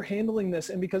how you're handling this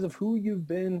and because of who you've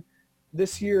been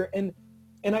this year.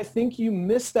 And I think you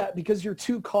miss that because you're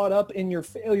too caught up in your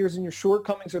failures and your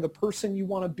shortcomings or the person you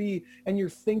want to be, and you're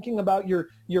thinking about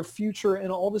your future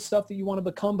and all the stuff that you want to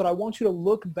become. But I want you to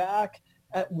look back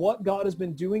at what God has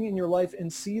been doing in your life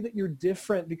and see that you're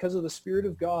different because of the Spirit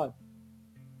of God.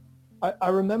 I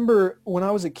remember when I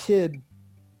was a kid,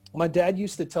 my dad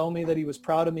used to tell me that he was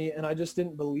proud of me, and I just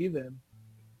didn't believe him.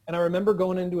 And I remember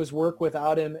going into his work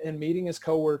without him and meeting his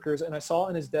coworkers, and I saw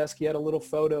on his desk he had a little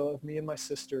photo of me and my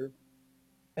sister.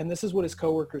 And this is what his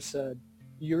coworkers said: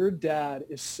 "Your dad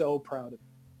is so proud of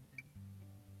you."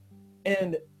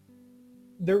 And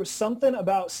there was something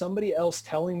about somebody else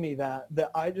telling me that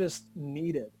I just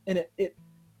needed. And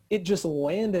it just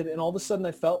landed, and all of a sudden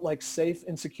I felt like safe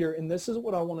and secure. And this is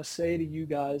what I want to say to you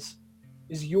guys,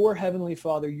 is your Heavenly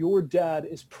Father, your dad,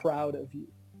 is proud of you.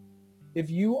 If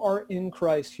you are in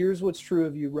Christ, here's what's true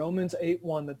of you. Romans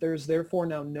 8:1, that there is therefore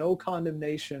now no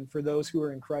condemnation for those who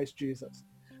are in Christ Jesus.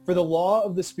 For the law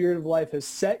of the Spirit of life has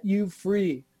set you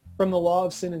free from the law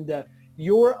of sin and death.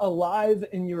 You're alive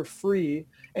and you're free,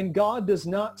 and God does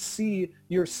not see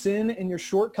your sin and your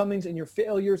shortcomings and your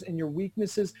failures and your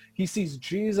weaknesses. He sees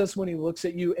Jesus when he looks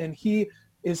at you, and he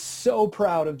is so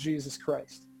proud of Jesus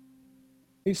Christ.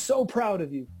 He's so proud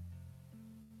of you.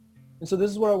 And so this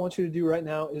is what I want you to do right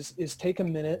now is take a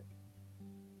minute,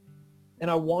 and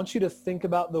I want you to think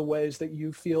about the ways that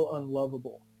you feel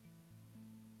unlovable.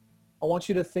 I want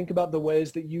you to think about the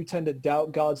ways that you tend to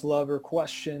doubt God's love or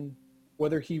question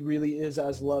whether he really is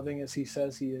as loving as he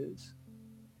says he is.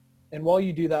 And while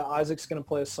you do that, Isaac's going to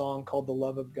play a song called The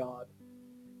Love of God.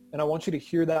 And I want you to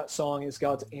hear that song as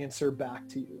God's answer back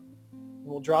to you. And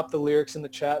we'll drop the lyrics in the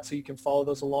chat so you can follow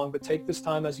those along, but take this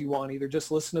time as you want. Either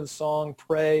just listen to the song,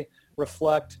 pray,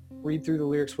 reflect, read through the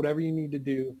lyrics, whatever you need to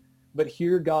do, but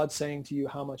hear God saying to you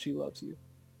how much he loves you.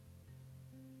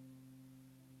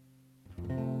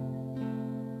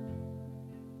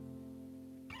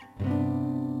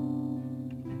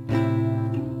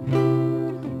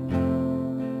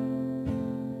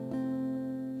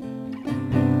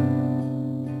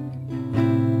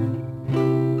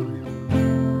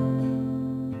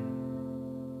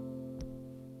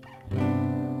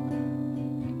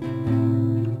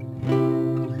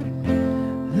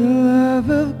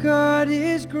 God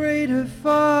is greater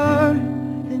far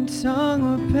than tongue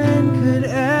or pen could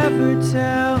ever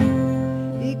tell.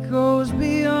 It goes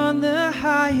beyond the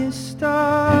highest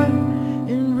star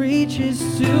and reaches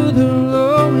to the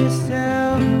lowest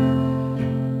hell.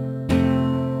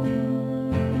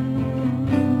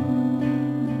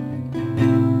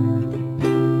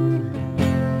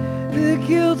 The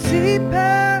guilty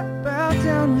pair bow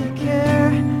down with care.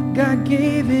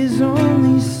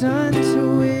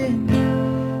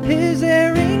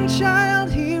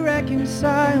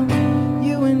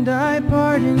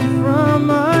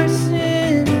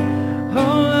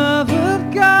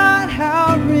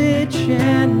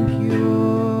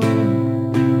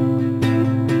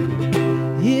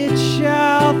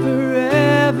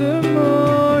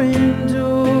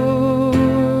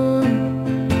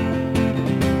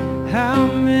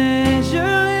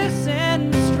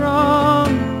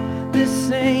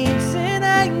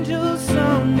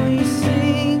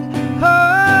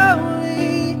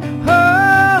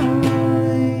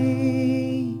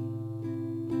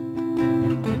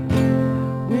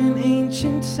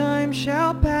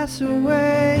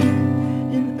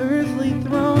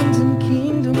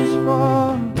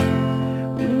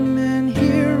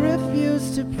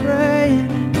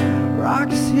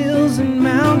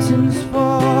 mountains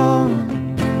fall.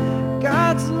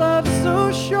 God's love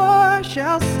so sure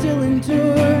shall still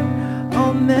endure,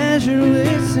 all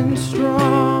measureless and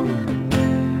strong.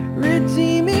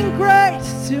 Redeeming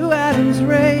grace to Adam's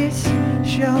race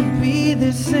shall be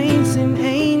the saints' and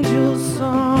angels'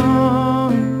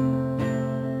 song.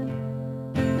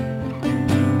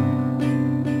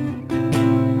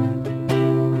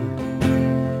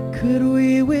 Could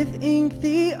we with ink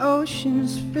the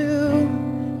oceans fill,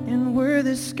 and were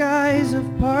the skies of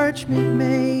parchment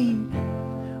made,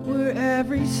 were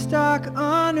every stalk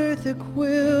on earth a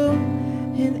quill,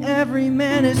 and every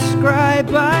man a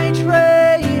scribe by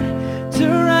trade, to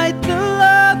write the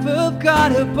love of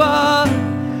God above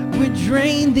would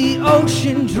drain the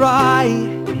ocean dry,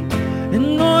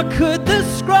 and nor could the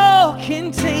scroll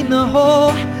contain the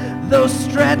whole, though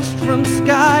stretched from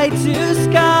sky to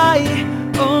sky.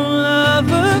 O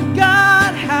love of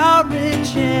God, how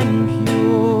rich and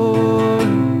pure,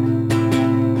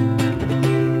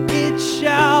 it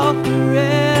shall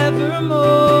forevermore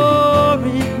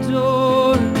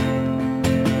endure.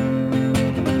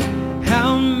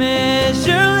 How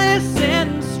measureless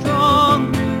and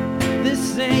strong, the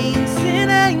saints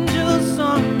and angels'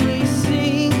 song we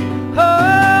sing.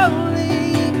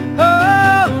 Holy,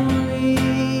 holy,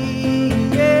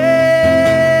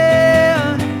 yeah.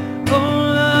 Oh,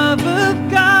 love of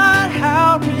God,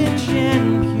 how rich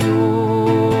and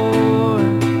pure,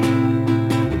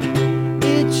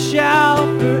 it shall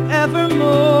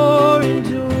forevermore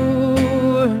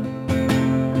endure.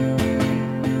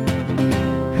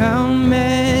 How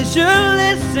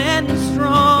measureless and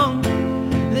strong,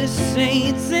 the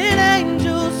saints and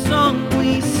angels' song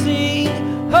we sing.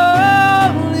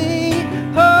 Holy,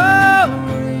 holy.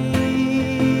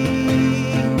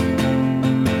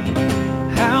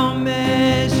 How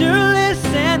measureless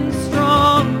and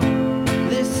strong,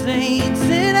 the saints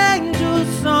and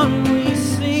angels' song we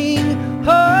sing.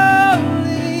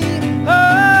 Holy, holy.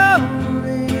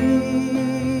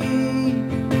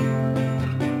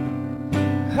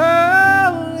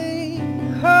 Holy,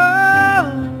 holy.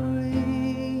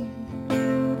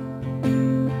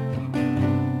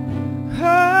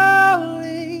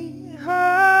 Holy,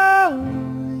 holy.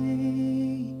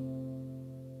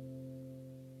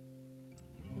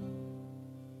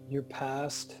 Your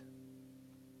past,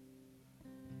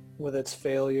 with its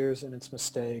failures and its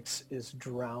mistakes, is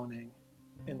drowning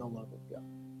in the love of God.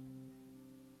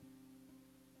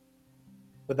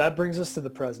 But that brings us to the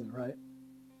present, right?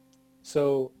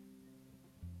 So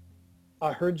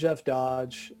I heard Jeff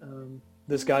Dodge,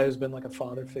 this guy who's been like a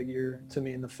father figure to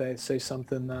me in the faith, say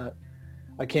something that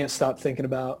I can't stop thinking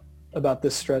about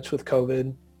this stretch with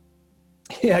COVID.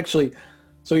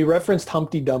 So he referenced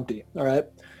Humpty Dumpty, all right?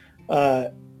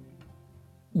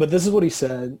 But this is what he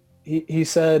said. He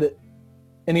said,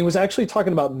 and he was actually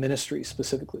talking about ministry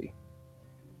specifically.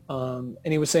 And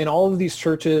he was saying all of these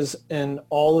churches and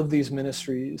all of these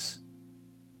ministries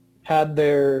had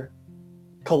their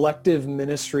collective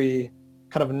ministry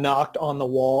kind of knocked on the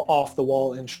wall, off the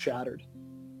wall, and shattered.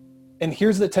 And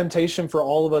here's the temptation for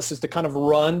all of us, is to kind of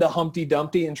run to Humpty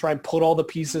Dumpty and try and put all the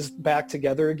pieces back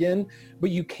together again,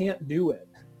 but you can't do it.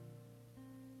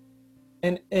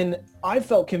 And I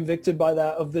felt convicted by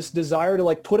that, of this desire to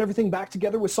like put everything back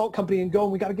together with Salt Company and go,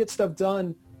 and we got to get stuff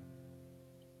done.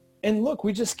 And look,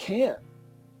 we just can't.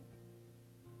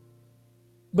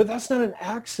 But that's not an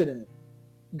accident.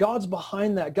 God's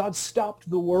behind that. God stopped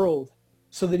the world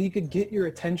so that he could get your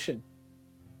attention.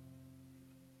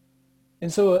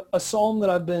 And so a psalm that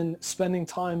I've been spending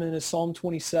time in is Psalm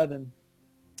 27,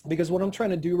 because what I'm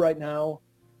trying to do right now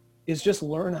is just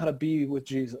learn how to be with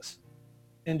Jesus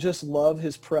and just love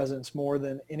his presence more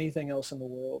than anything else in the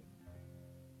world.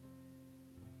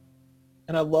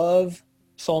 And I love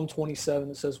Psalm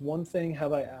 27. It says, one thing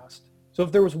have I asked. So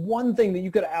if there was one thing that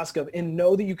you could ask of and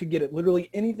know that you could get it, literally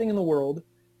anything in the world,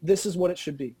 this is what it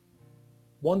should be.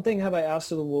 One thing have I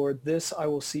asked of the Lord, this I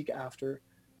will seek after,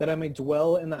 that I may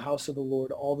dwell in the house of the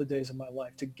Lord all the days of my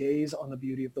life, to gaze on the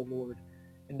beauty of the Lord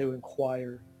and to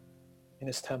inquire in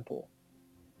his temple.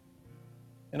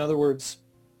 In other words,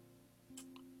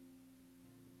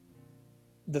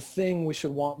 the thing we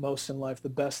should want most in life, the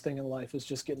best thing in life, is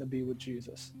just getting to be with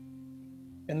Jesus.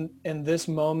 And this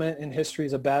moment in history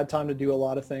is a bad time to do a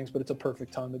lot of things, but it's a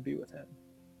perfect time to be with him.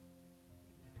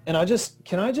 And I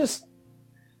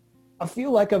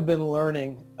feel like I've been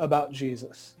learning about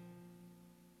Jesus.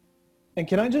 And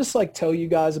can I just like tell you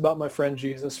guys about my friend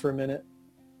Jesus for a minute?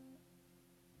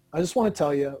 I just want to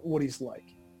tell you what he's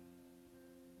like.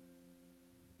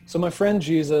 So my friend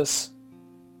Jesus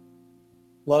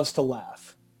loves to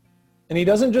laugh. And he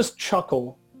doesn't just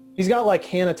chuckle. He's got like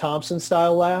Hannah Thompson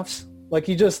style laughs. Like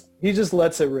he just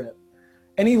lets it rip.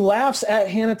 And he laughs at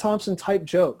Hannah Thompson type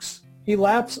jokes. He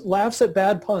laughs at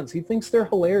bad puns. He thinks they're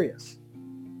hilarious.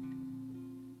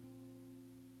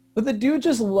 But the dude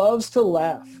just loves to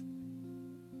laugh.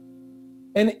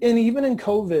 And even in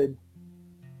COVID,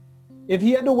 if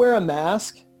he had to wear a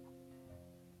mask,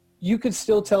 you could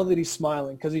still tell that he's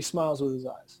smiling because he smiles with his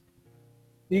eyes.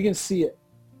 You can see it.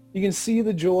 You can see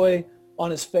the joy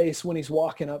on his face when he's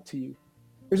walking up to you.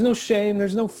 There's no shame.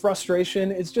 There's no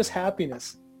frustration. It's just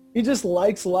happiness. He just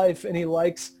likes life and he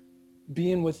likes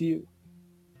being with you.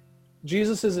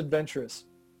 Jesus is adventurous.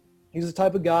 He's the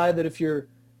type of guy that if you're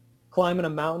climbing a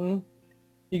mountain,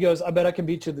 he goes, I bet I can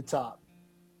beat you to the top.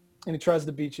 And he tries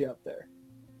to beat you up there.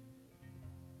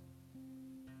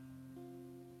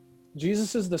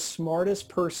 Jesus is the smartest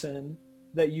person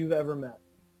that you've ever met.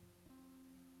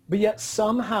 But yet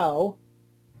somehow,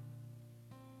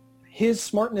 his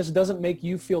smartness doesn't make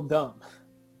you feel dumb.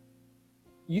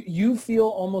 You feel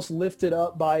almost lifted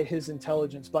up by his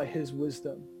intelligence, by his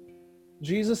wisdom.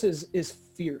 Jesus is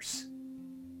fierce.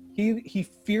 He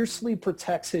fiercely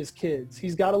protects his kids.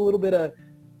 He's got a little bit of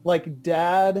like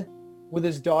dad with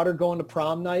his daughter going to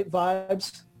prom night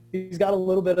vibes. He's got a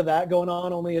little bit of that going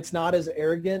on, only it's not as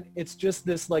arrogant. It's just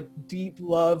this like deep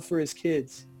love for his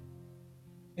kids.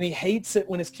 And he hates it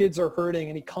when his kids are hurting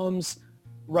and he comes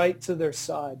right to their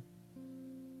side.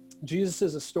 Jesus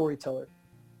is a storyteller.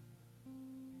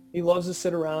 He loves to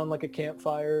sit around like a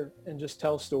campfire and just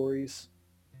tell stories.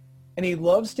 And he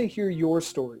loves to hear your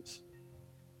stories,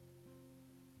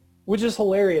 which is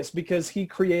hilarious because he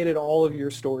created all of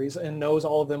your stories and knows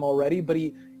all of them already, but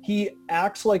he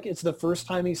acts like it's the first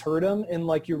time he's heard them and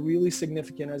like you're really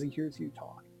significant as he hears you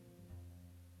talk.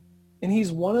 And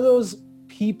he's one of those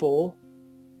people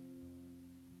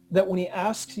that when he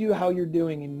asks you how you're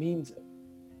doing, he means it.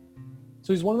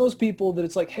 So he's one of those people that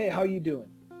it's like, hey, how you doing?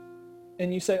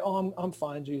 And you say, oh, I'm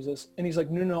fine, Jesus. And he's like,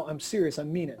 no, I'm serious. I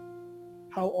mean it.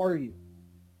 How are you?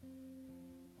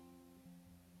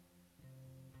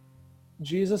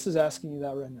 Jesus is asking you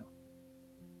that right now.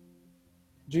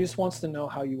 Jesus wants to know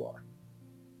how you are.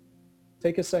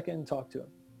 Take a second and talk to him.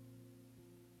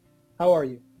 How are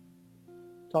you?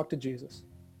 Talk to Jesus.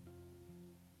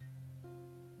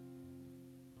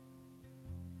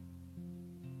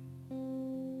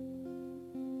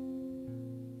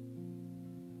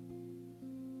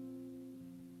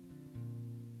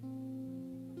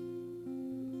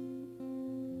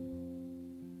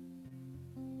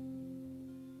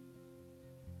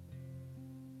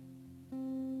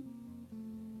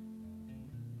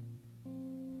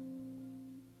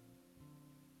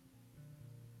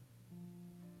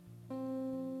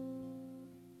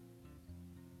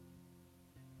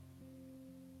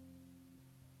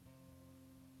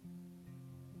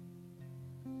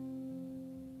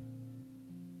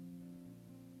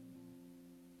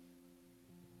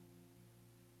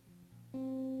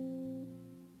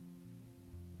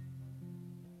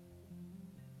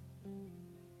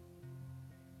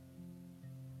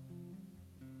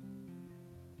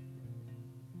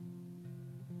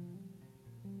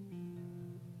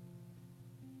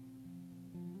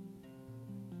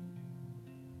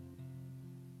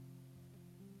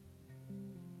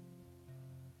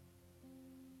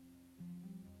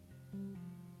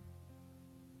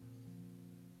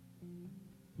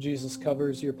 Jesus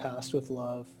covers your past with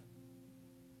love.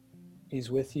 He's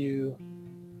with you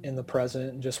in the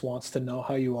present and just wants to know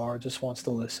how you are, just wants to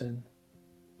listen.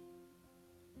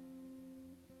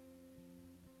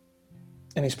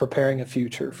 And he's preparing a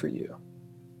future for you.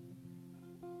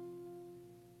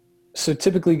 So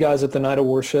typically, guys, at the night of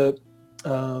worship,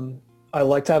 I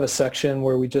like to have a section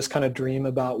where we just kind of dream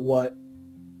about what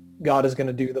God is going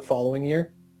to do the following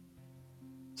year.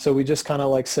 So we just kind of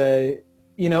like say,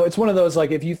 you know, it's one of those, like,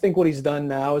 if you think what he's done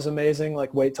now is amazing,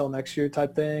 like wait till next year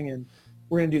type thing. And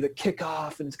we're going to do the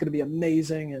kickoff and it's going to be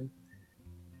amazing. And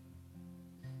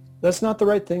that's not the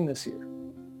right thing this year.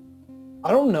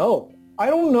 I don't know. I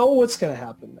don't know what's going to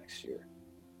happen next year.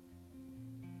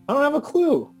 I don't have a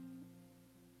clue.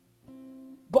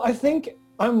 But I think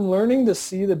I'm learning to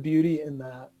see the beauty in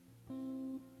that,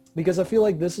 because I feel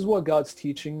like this is what God's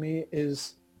teaching me,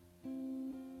 is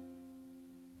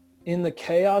in the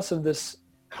chaos of this,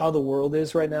 how the world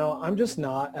is right now, I'm just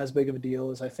not as big of a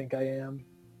deal as I think I am.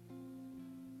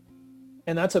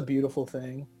 And that's a beautiful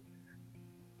thing.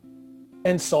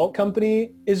 And Salt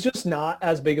Company is just not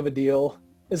as big of a deal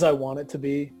as I want it to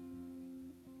be.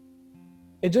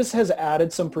 It just has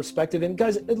added some perspective. And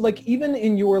guys, like even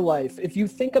in your life, if you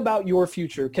think about your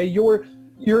future, okay, you're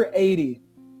 80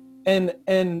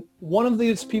 and one of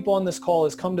these people on this call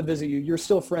has come to visit you, you're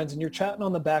still friends and you're chatting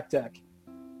on the back deck.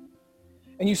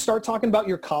 and you start talking about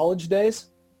your college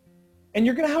days, and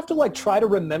you're going to have to like try to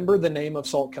remember the name of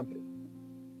Salt Company.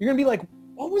 You're going to be like,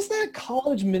 what was that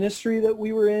college ministry that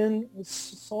we were in?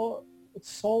 Salt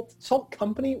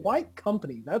Company? Why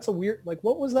company? That's a weird, like,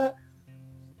 what was that?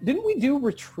 Didn't we do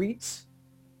retreats?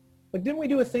 Like, didn't we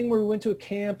do a thing where we went to a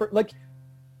camp? Or, like,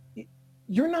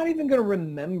 you're not even going to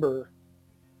remember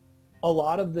a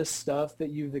lot of this stuff that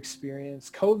you've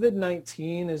experienced.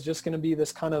 COVID-19 is just going to be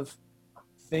this kind of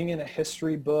thing in a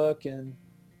history book and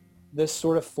this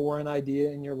sort of foreign idea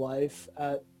in your life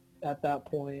at that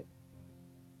point.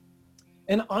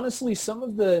 And honestly, some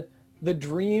of the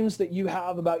dreams that you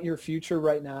have about your future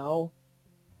right now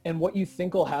and what you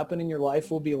think will happen in your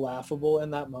life will be laughable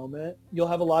in that moment. You'll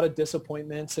have a lot of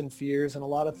disappointments and fears and a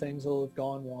lot of things will have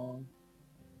gone wrong.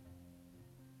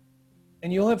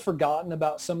 And you'll have forgotten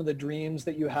about some of the dreams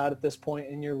that you had at this point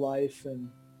in your life. And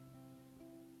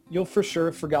you'll for sure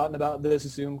have forgotten about this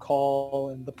Zoom call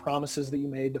and the promises that you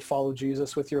made to follow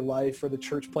Jesus with your life, or the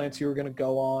church plants you were going to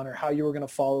go on, or how you were going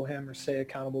to follow him or stay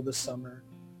accountable this summer.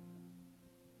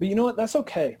 But you know what? That's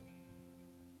okay.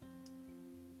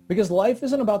 Because life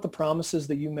isn't about the promises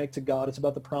that you make to God. It's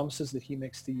about the promises that he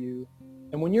makes to you.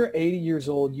 And when you're 80 years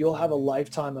old, you'll have a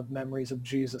lifetime of memories of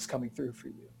Jesus coming through for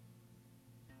you.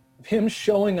 Of him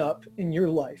showing up in your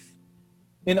life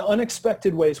in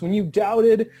unexpected ways. When you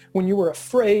doubted, when you were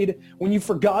afraid, when you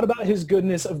forgot about his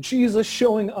goodness, of Jesus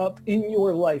showing up in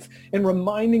your life and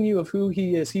reminding you of who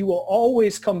he is. He will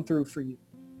always come through for you.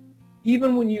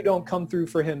 Even when you don't come through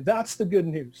for him. That's the good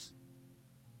news.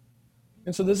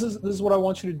 And so this is what I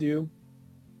want you to do.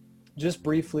 Just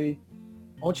briefly,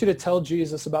 I want you to tell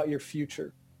Jesus about your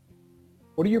future.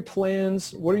 What are your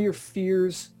plans? What are your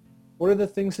fears? What are the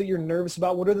things that you're nervous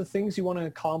about? What are the things you want to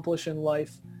accomplish in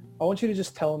life? I want you to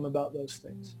just tell him about those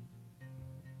things.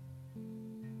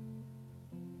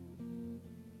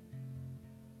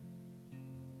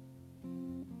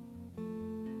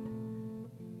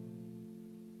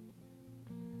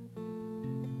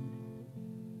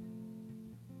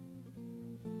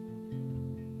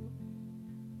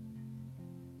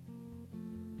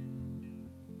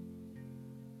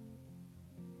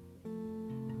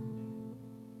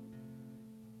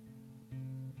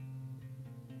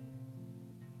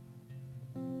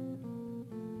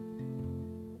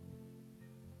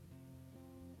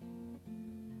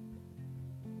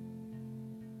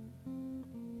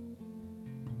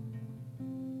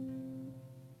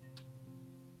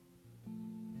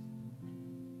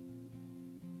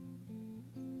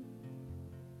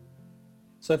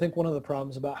 So I think one of the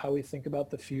problems about how we think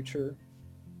about the future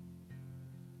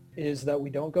is that we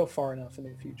don't go far enough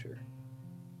into the future.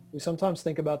 We sometimes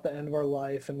think about the end of our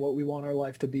life and what we want our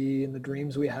life to be and the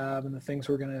dreams we have and the things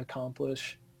we're going to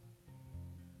accomplish.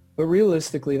 But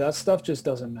realistically, that stuff just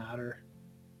doesn't matter.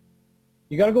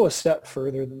 You got to go a step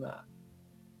further than that.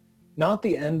 Not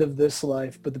the end of this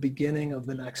life, but the beginning of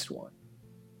the next one.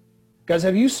 Guys,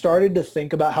 have you started to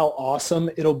think about how awesome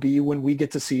it'll be when we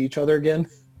get to see each other again?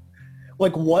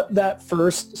 Like what that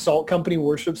first Salt Company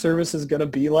worship service is going to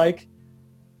be like?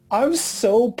 I'm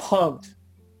so pumped.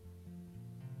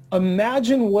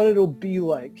 Imagine what it'll be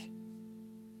like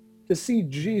to see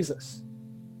Jesus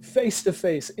face to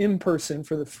face in person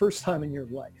for the first time in your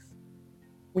life,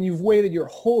 when you've waited your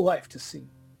whole life to see.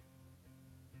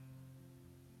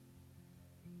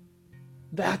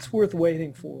 That's worth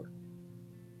waiting for.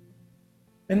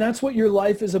 And that's what your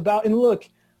life is about. And look,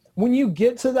 when you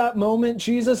get to that moment,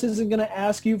 Jesus isn't going to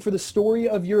ask you for the story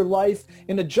of your life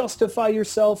and to justify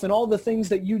yourself and all the things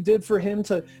that you did for him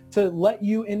to let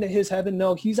you into his heaven.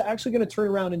 No, he's actually going to turn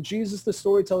around, and Jesus, the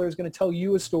storyteller, is going to tell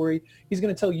you a story. He's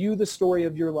going to tell you the story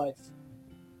of your life.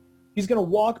 He's going to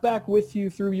walk back with you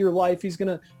through your life. He's going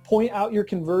to point out your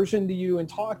conversion to you and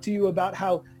talk to you about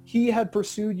how he had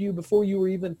pursued you before you were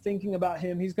even thinking about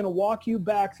him. He's going to walk you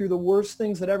back through the worst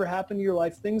things that ever happened to your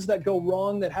life, things that go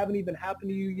wrong that haven't even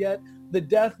happened to you yet, the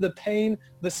death, the pain,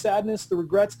 the sadness, the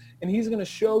regrets. And he's going to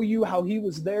show you how he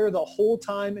was there the whole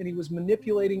time and he was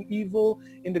manipulating evil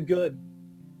into good.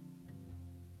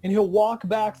 And he'll walk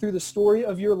back through the story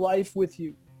of your life with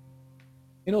you.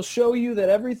 And he'll show you that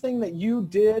everything that you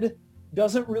did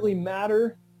doesn't really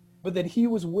matter, but that he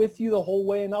was with you the whole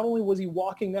way. And not only was he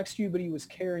walking next to you, but he was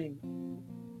carrying you.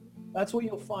 That's what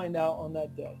you'll find out on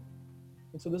that day.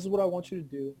 And so this is what I want you to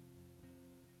do.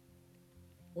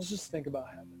 Let's just think about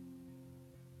heaven.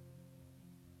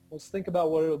 Let's think about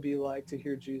what it'll be like to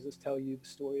hear Jesus tell you the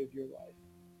story of your life.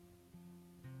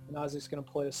 And Isaac's going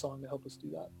to play a song to help us do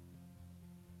that.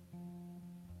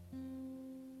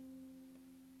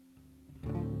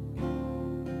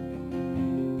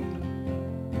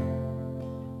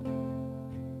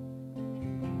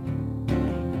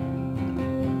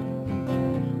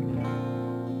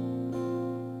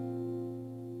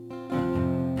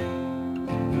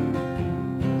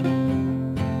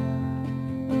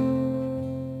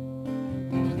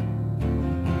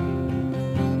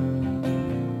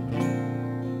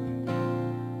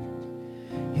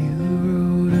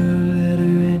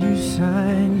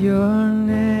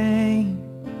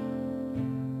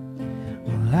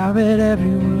 I read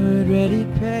every word, read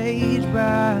it page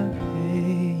by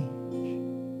page.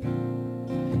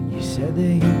 You said that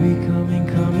you'd be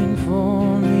coming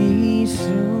for me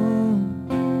soon.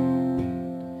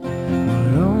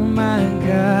 But oh my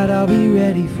God, I'll be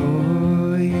ready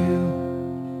for you.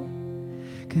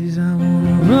 'Cause I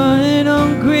wanna run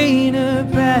on greener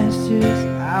pastures,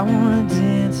 I wanna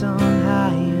dance on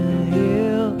higher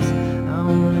hills, I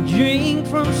wanna drink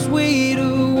from sweeter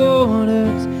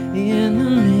waters in the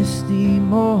misty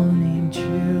morning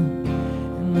chill.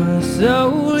 And my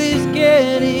soul is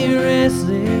getting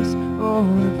restless for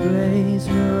the place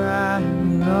where I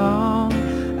belong.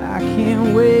 I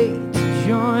can't wait to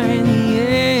join the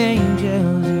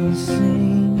angels and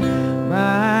sing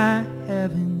my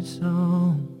heaven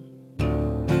song.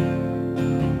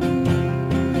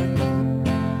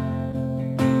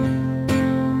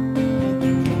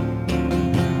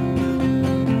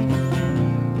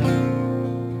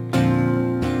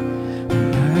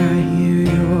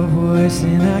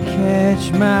 And I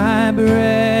catch my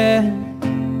breath.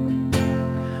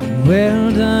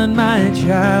 Well done, my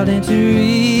child, enter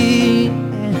in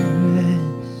and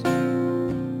rest.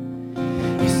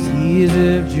 As tears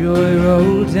of joy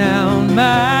roll down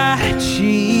my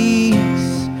cheeks.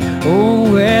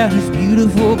 Oh, well, it's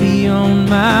beautiful beyond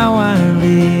my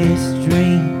wildest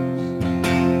dreams.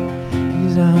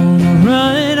 'Cause I wanna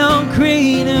run on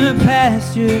greener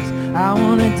pastures, I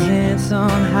wanna dance on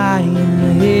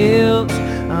higher hills,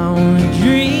 I wanna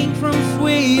drink from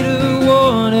sweeter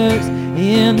waters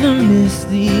in the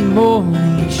misty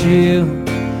morning chill.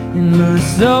 And my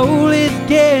soul is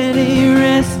getting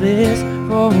restless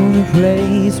for the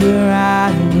place where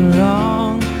I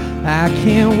belong. I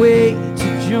can't wait to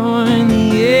join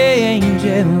the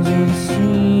angels and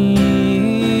sing.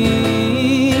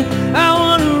 I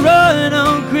wanna run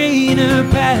on greener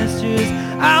pastures,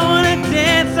 I wanna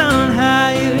dance on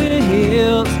higher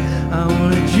hills, I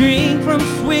wanna drink from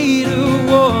sweeter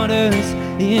waters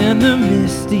in the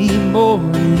misty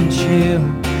morning chill.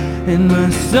 And my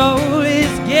soul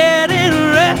is getting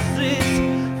restless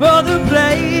for the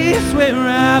place where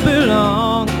I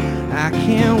belong. I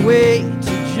can't wait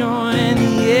to join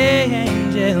the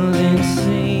angels and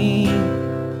sing.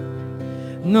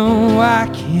 No, I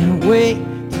can't wait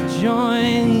to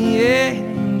join the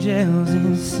angels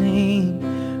and sing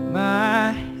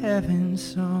my heaven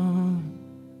song.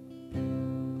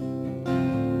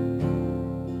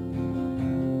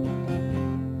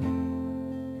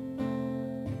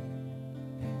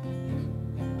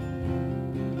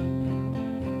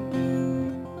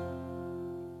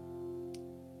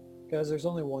 Guys, there's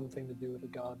only one thing to do with a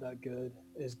God that good,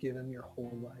 is give him your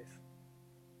whole life.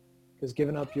 Because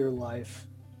giving up your life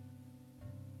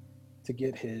to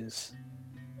get his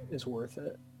is worth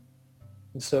it.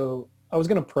 And so I was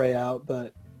going to pray out,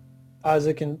 but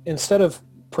Isaac, instead of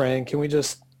praying, can we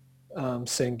just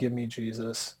sing Give Me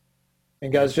Jesus?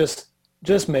 And guys, just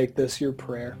make this your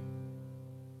prayer.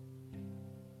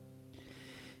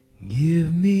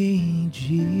 Give me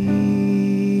Jesus,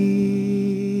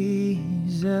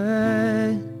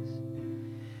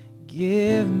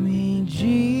 give me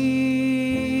Jesus,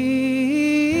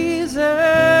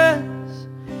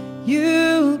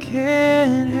 you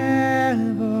can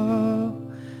have all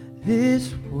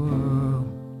this world,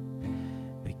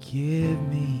 but give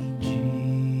me Jesus.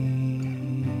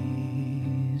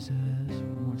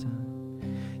 One more time.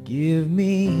 Give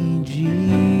me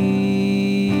Jesus,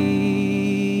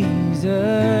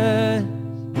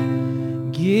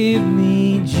 give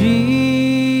me Jesus,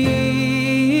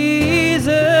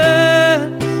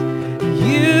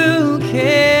 you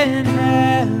can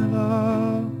have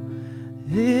all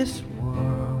this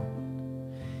world,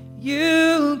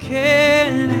 you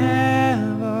can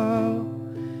have all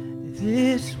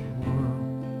this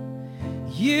world,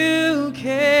 you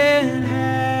can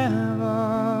have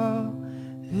all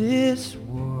this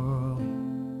world,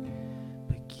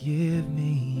 but give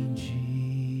me Jesus.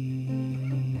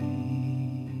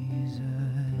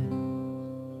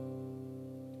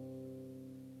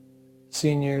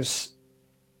 Seniors,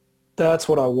 that's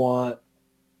what I want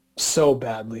so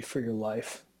badly for your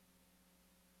life.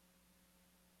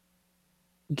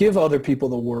 Give other people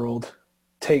the world.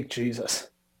 Take Jesus.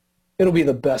 It'll be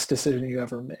the best decision you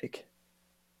ever make.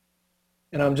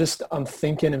 And I'm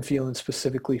thinking and feeling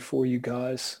specifically for you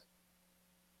guys.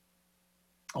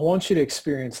 I want you to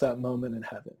experience that moment in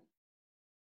heaven.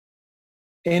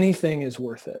 Anything is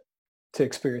worth it to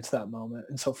experience that moment.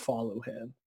 And so follow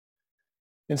him.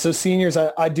 And so seniors,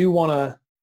 I want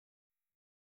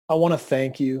to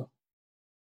thank you.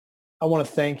 I want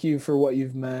to thank you for what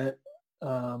you've meant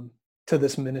to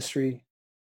this ministry.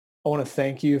 I want to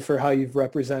thank you for how you've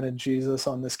represented Jesus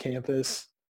on this campus.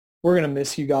 We're going to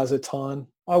miss you guys a ton.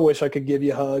 I wish I could give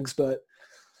you hugs, but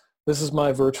this is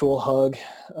my virtual hug.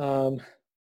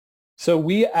 So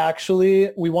we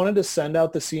wanted to send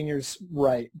out the seniors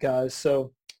right, guys.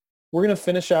 So we're going to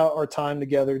finish out our time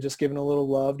together, just giving a little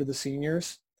love to the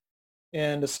seniors.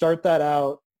 And to start that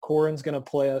out, Corin's going to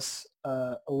play us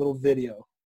a little video.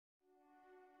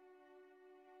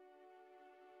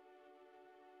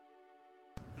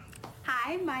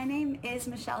 Hi, my name is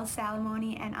Michelle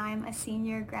Salamoni, and I'm a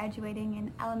senior graduating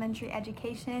in elementary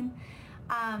education.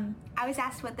 I was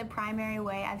asked what the primary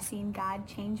way I've seen God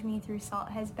change me through SALT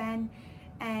has been,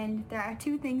 and there are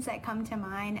two things that come to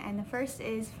mind, and the first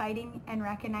is fighting and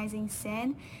recognizing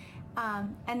sin,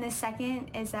 and the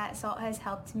second is that SALT has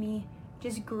helped me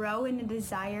just grow in a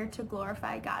desire to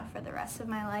glorify God for the rest of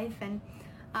my life. And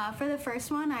for the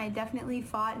first one, I definitely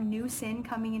fought new sin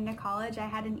coming into college. I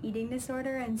had an eating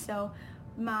disorder, and so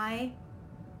my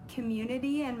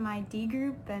community and my D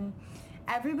group and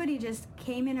everybody just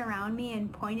came in around me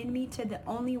and pointed me to the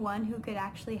only one who could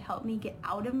actually help me get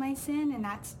out of my sin, and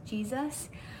that's Jesus.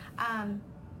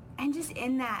 And just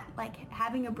in that, like,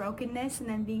 having a brokenness and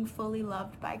then being fully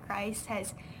loved by Christ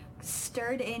has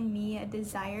stirred in me a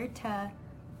desire to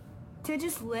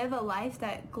just live a life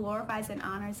that glorifies and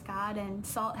honors God, and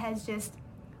SALT has just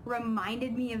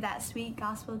reminded me of that sweet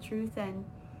gospel truth, and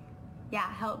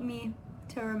helped me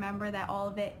to remember that all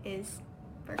of it is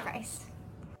for Christ.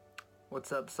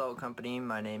 What's up, SALT Company?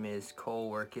 My name is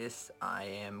Cole Workis. I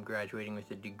am graduating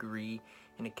with a degree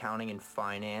in accounting and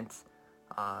finance.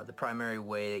 The primary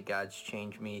way that God's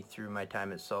changed me through my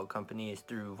time at SALT Company is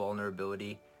through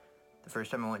vulnerability. The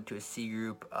first time I went to a C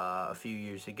group a few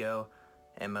years ago,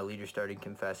 and my leader started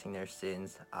confessing their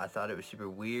sins, I thought it was super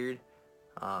weird,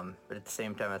 but at the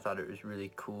same time I thought it was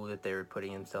really cool that they were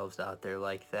putting themselves out there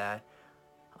like that.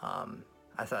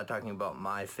 I thought talking about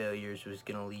my failures was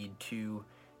going to lead to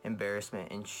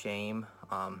embarrassment and shame,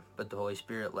 but the Holy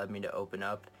Spirit led me to open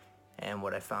up, and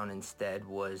what I found instead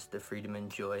was the freedom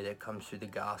and joy that comes through the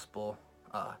gospel.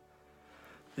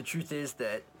 The truth is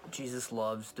that Jesus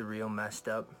loves the real messed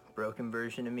up, broken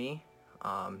version of me,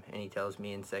 and he tells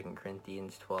me in 2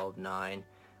 Corinthians 12:9,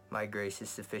 "My grace is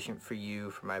sufficient for you,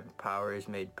 for my power is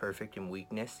made perfect in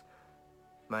weakness."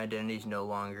 My identity is no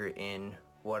longer in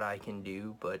what I can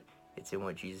do, but it's in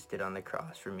what Jesus did on the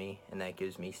cross for me, and that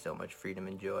gives me so much freedom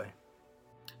and joy.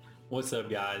 What's up,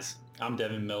 guys? I'm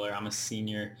Devin Miller. I'm a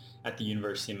senior at the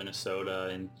University of Minnesota,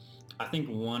 and I think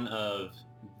one of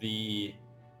the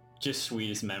just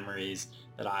sweetest memories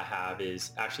that I have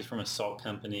is actually from a SALT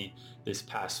company this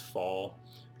past fall.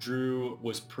 Drew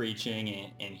was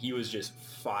preaching and he was just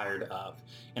fired up.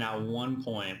 And at one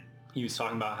point, he was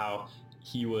talking about how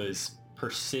he was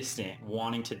persistent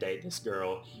wanting to date this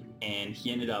girl, and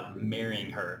he ended up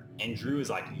marrying her. And Drew is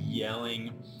like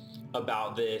yelling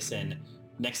about this, and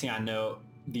next thing I know,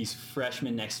 these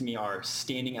freshmen next to me are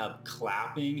standing up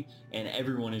clapping, and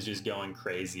everyone is just going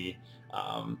crazy.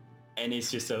 And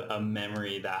it's just a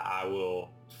memory that I will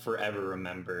forever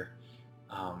remember.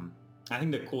 I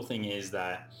think the cool thing is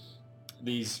that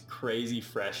these crazy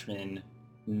freshmen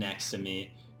next to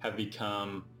me have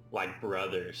become like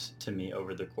brothers to me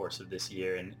over the course of this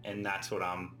year, and that's what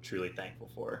I'm truly thankful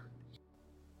for.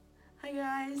 Hi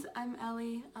guys, I'm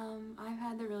Ellie. I've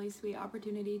had the really sweet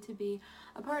opportunity to be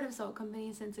a part of SALT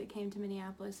Company since it came to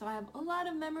Minneapolis, so I have a lot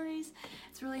of memories.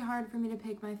 It's really hard for me to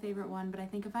pick my favorite one, but I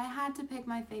think if I had to pick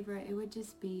my favorite, it would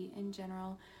just be, in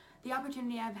general, the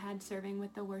opportunity I've had serving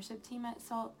with the worship team at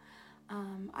SALT.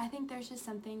 I think there's just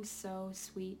something so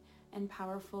sweet and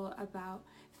powerful about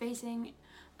facing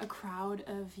a crowd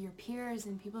of your peers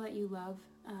and people that you love,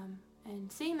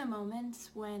 and seeing the moments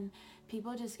when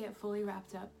people just get fully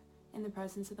wrapped up in the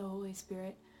presence of the Holy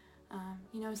Spirit.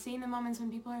 Seeing the moments when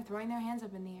people are throwing their hands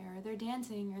up in the air, or they're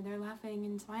dancing, or they're laughing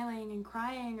and smiling and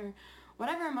crying, or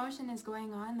whatever emotion is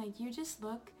going on, like, you just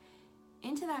look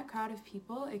into that crowd of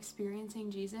people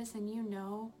experiencing Jesus, and you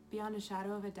know beyond a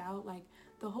shadow of a doubt, like,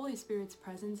 the Holy Spirit's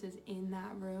presence is in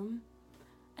that room.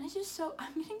 And it's just so,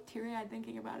 I'm getting teary-eyed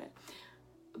thinking about it.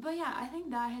 But yeah, I think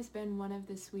that has been one of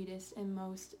the sweetest and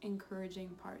most encouraging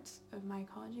parts of my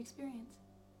college experience.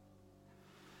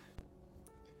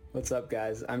 What's up,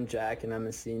 guys? I'm Jack, and I'm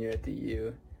a senior at the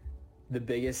U. The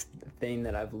biggest thing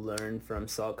that I've learned from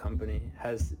SALT Company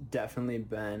has definitely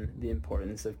been the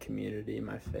importance of community in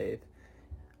my faith.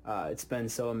 It's been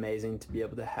so amazing to be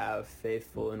able to have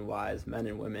faithful and wise men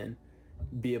and women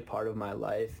be a part of my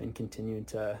life and continue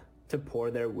to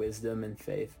pour their wisdom and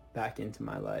faith back into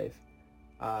my life.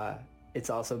 It's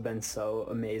also been so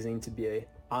amazing to be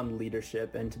on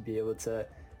leadership and to be able to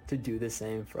to do the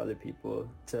same for other people,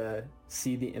 to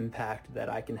see the impact that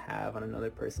I can have on another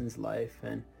person's life,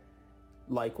 and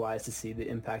likewise to see the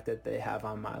impact that they have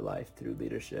on my life through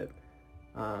leadership.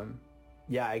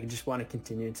 Yeah, I just want to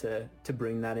continue to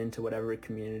bring that into whatever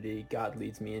community God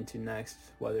leads me into next,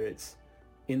 whether it's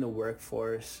in the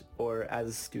workforce or as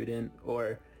a student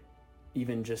or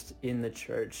even just in the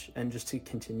church, and just to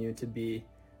continue to be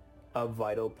a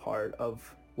vital part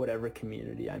of whatever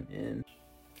community I'm in.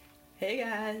 Hey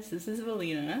guys, this is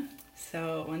Valina.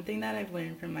 So one thing that I've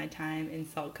learned from my time in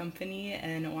Salt Company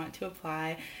and want to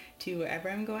apply to wherever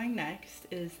I'm going next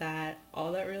is that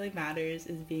all that really matters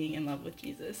is being in love with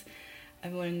Jesus.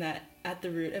 I've learned that at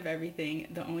the root of everything,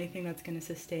 the only thing that's going to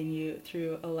sustain you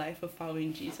through a life of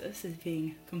following Jesus is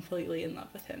being completely in love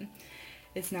with him.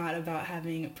 It's not about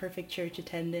having perfect church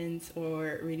attendance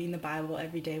or reading the Bible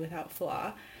every day without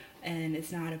flaw. And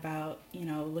it's not about,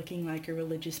 looking like a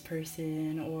religious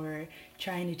person or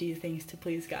trying to do things to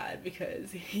please God,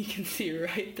 because he can see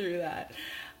right through that.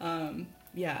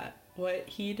 What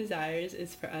he desires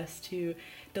is for us to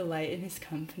delight in his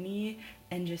company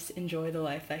and just enjoy the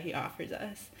life that he offers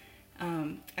us.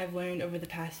 I've learned over the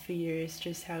past few years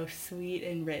just how sweet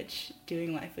and rich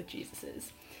doing life with Jesus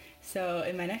is. So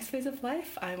in my next phase of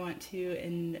life, I want to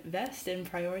invest and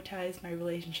prioritize my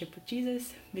relationship with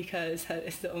Jesus, because that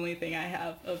is the only thing I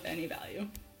have of any value.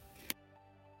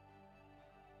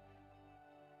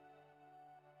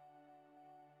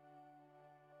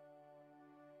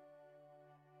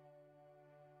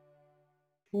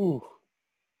 Ooh.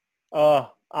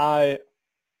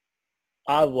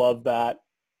 I love that.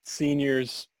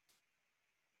 Seniors,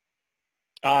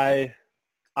 I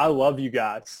love you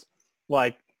guys.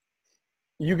 Like,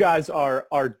 you guys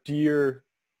are dear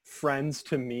friends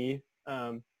to me.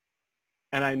 And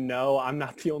I know I'm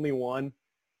not the only one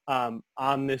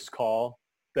on this call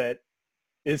that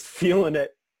is feeling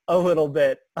it a little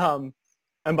bit. And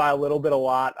by a little bit, a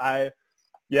lot.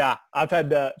 I've had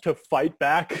to fight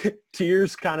back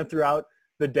tears kind of throughout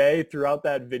the day, throughout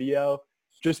that video,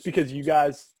 just because you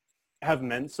guys have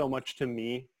meant so much to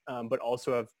me, but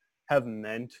also have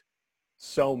meant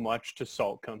so much to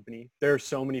Salt Company. There are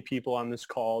so many people on this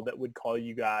call that would call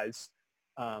you guys,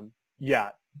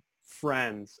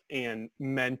 friends and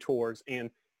mentors and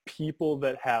people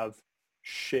that have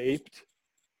shaped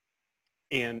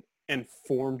and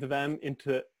formed them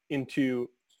into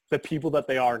the people that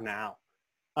they are now.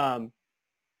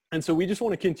 And so we just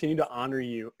want to continue to honor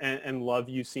you and love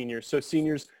you, seniors. So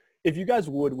seniors, if you guys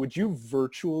would you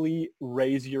virtually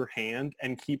raise your hand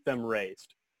and keep them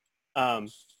raised?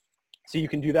 So you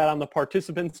can do that on the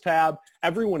participants tab.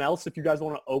 Everyone else, if you guys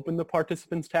want to open the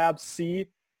participants tab, see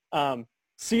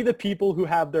the people who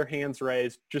have their hands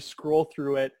raised, just scroll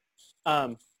through it.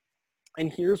 And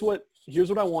here's what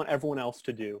I want everyone else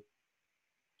to do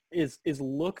is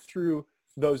look through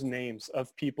those names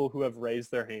of people who have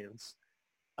raised their hands.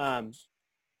 And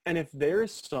if there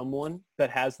is someone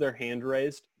that has their hand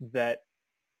raised that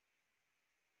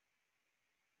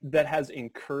has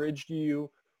encouraged you,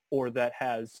 or that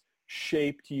has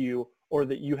shaped you, or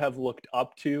that you have looked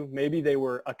up to, maybe they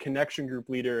were a connection group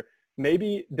leader,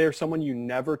 maybe they're someone you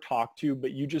never talked to,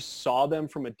 but you just saw them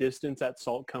from a distance at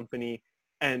Salt Company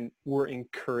and were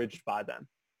encouraged by them.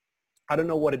 I don't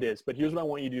know what it is, but here's what I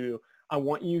want you to do. I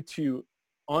want you to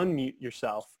unmute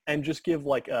yourself and just give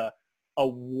like a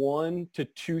 1 to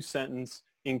 2 sentence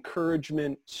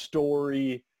encouragement,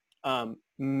 story,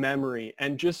 memory,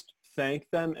 and just thank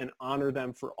them and honor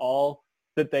them for all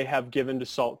that they have given to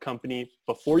Salt Company.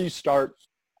 Before you start,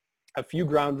 a few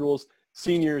ground rules.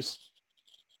 Seniors,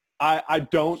 I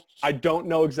don't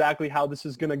know exactly how this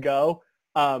is going to go.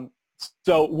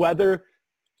 So whether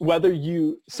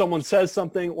someone says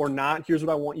something or not, here's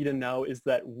what I want you to know is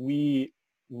that we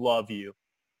love you.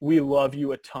 We love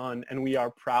you a ton, and we are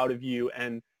proud of you,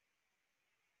 and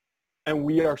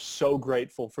we are so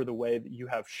grateful for the way that you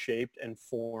have shaped and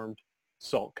formed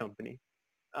Salt Company.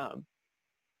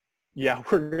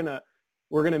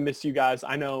 We're gonna miss you guys.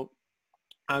 I know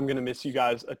I'm gonna miss you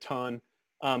guys a ton.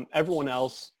 Everyone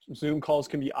else, Zoom calls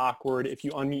can be awkward. If you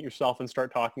unmute yourself and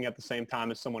start talking at the same time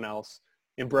as someone else,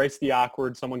 embrace the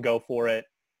awkward. Someone go for it,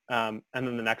 and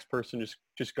then the next person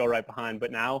just go right behind.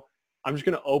 But now I'm just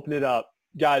gonna open it up.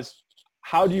 Guys,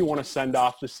 how do you want to send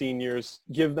off the seniors?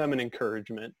 Give them an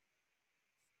encouragement.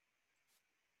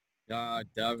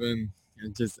 Devin, I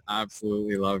just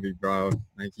absolutely love you, bro.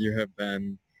 Like, you have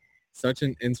been such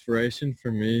an inspiration for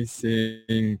me,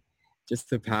 seeing just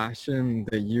the passion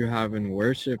that you have in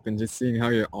worship, and just seeing how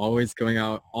you're always going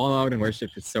all out in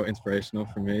worship is so inspirational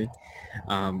for me.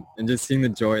 And just seeing the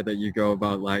joy that you go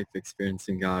about life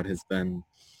experiencing God has been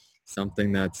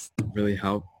something that's really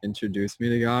helped introduce me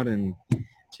to God and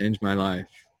change my life.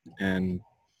 And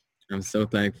I'm so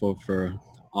thankful for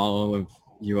all of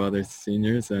you other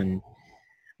seniors and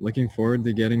looking forward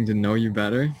to getting to know you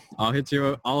better. I'll hit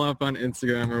you all up on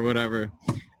Instagram or whatever,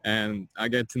 and I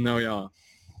get to know y'all.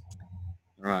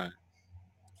 All right.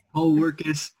 Cole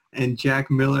Workus and Jack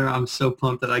Miller, I'm so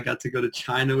pumped that I got to go to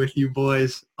China with you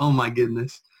boys. Oh my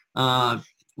goodness.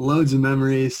 Loads of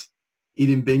memories,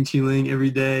 eating Bing Ling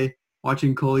every day,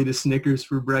 watching Cole eat a Snickers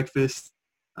for breakfast.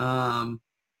 Watching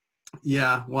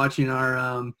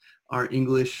our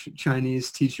English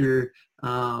Chinese teacher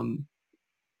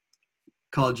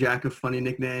call Jack a funny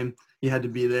nickname. You had to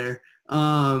be there.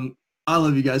 I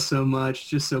love you guys so much.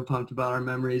 Just so pumped about our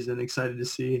memories and excited to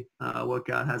see what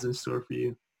God has in store for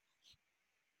you.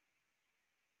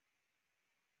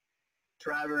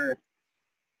 Trevor,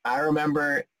 I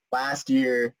remember last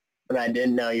year when I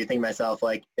didn't know you, think to myself,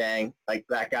 like, dang, like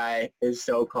that guy is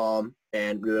so calm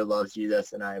and really loves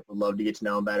Jesus, and I would love to get to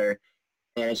know him better.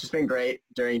 And it's just been great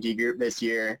during D group this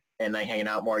year and like hanging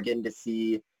out more, getting to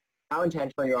see how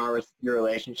intentional you are with your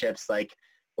relationships, like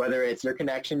whether it's your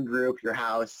connection group, your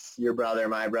house, your brother,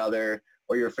 my brother,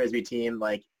 or your Frisbee team,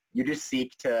 like you just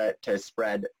seek to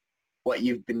spread what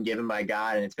you've been given by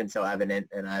God, and it's been so evident,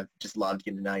 and I've just loved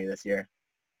getting to know you this year.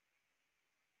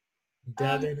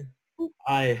 Devin,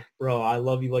 I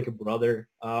love you like a brother.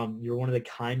 You're one of the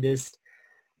kindest,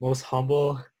 most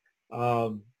humble,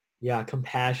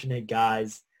 compassionate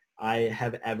guys I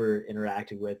have ever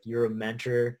interacted with. You're a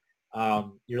mentor.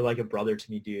 You're like a brother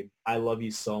to me, dude. I love you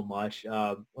so much.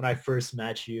 When I first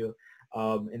met you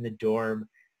in the dorm,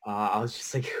 I was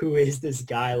just like, who is this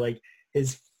guy? Like,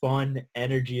 his fun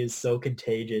energy is so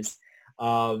contagious.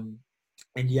 In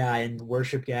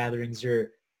worship gatherings,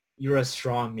 you're a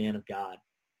strong man of God,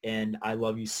 and I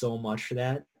love you so much for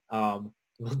that.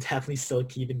 We'll definitely still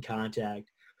keep in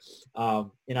contact.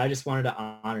 And I just wanted to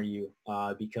honor you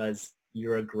because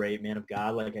you're a great man of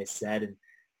God, like I said.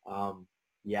 And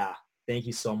thank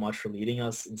you so much for leading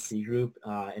us in C group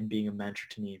and being a mentor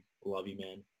to me. Love you,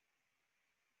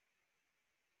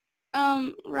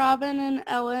 man. Robin and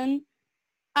Ellen,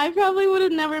 I probably would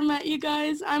have never met you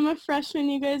guys. I'm a freshman,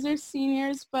 you guys are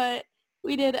seniors, but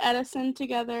we did Edison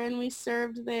together and we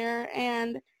served there,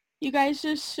 and you guys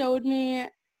just showed me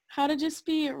how to just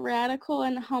be radical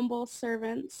and humble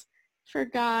servants for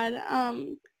God.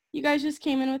 You guys just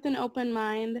came in with an open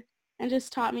mind and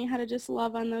just taught me how to just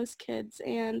love on those kids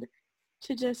and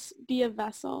to just be a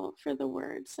vessel for the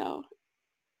word. So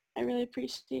I really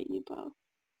appreciate you both.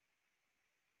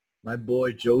 My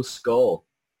boy Joe Skull.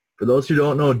 For those who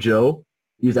don't know Joe,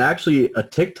 he's actually a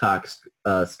TikTok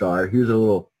star. Here's a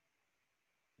little,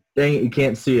 dang it, you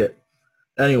can't see it.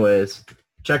 Anyways,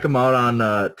 check him out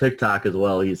on TikTok as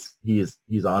well. He's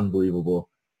unbelievable.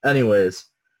 Anyways,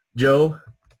 Joe,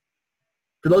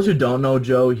 for those who don't know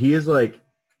Joe, he is like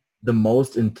the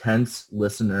most intense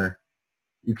listener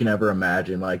you can ever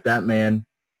imagine. Like, that man,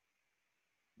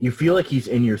 you feel like he's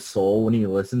in your soul when he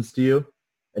listens to you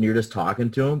and you're just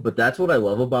talking to him. But that's what I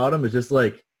love about him, is just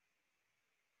like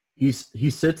he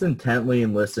sits intently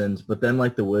and listens, but then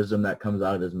like the wisdom that comes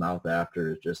out of his mouth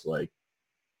after is just like,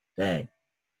 dang.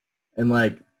 And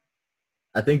like,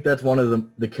 I think that's one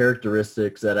of the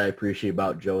characteristics that I appreciate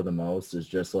about Joe the most, is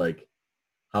just like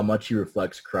how much he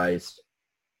reflects Christ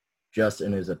just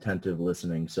in his attentive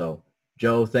listening. So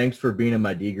Joe, thanks for being in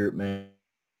my D group, man,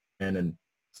 and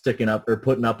sticking up or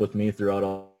putting up with me throughout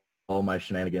all my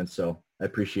shenanigans. So I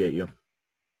appreciate you.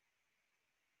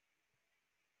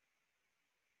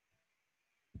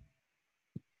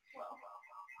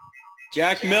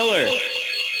 Jack Miller.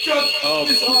 Oh,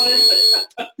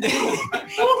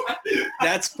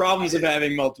 that's problems of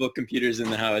having multiple computers in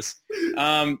the house.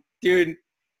 Dude,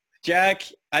 Jack,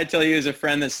 I tell you, is a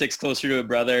friend that sticks closer to a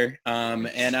brother,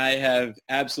 and I have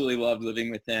absolutely loved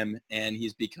living with him, and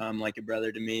he's become like a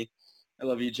brother to me. I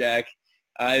love you, Jack.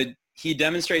 He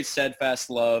demonstrates steadfast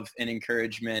love and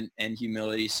encouragement and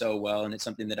humility so well, and it's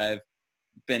something that I've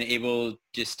been able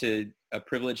just to a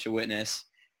privilege to witness.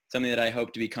 Something that I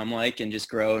hope to become like and just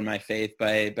grow in my faith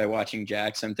by watching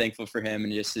Jack. So I'm thankful for him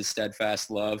and just his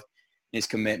steadfast love, his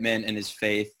commitment and his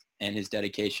faith and his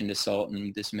dedication to SALT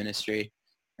and this ministry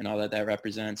and all that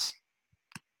represents.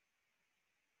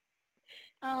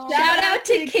 Shout out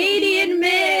to Katie and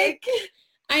Mick.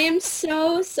 I am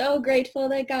so grateful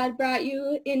that God brought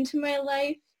you into my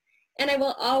life, and I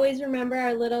will always remember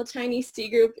our little tiny C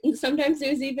group, and sometimes it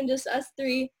was even just us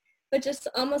three, but just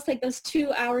almost like those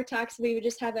 2-hour talks we would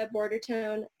just have at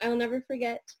Bordertown. I will never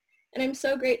forget. And I'm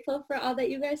so grateful for all that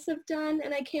you guys have done,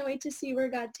 and I can't wait to see where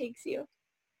God takes you.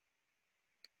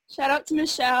 Shout out to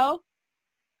Michelle.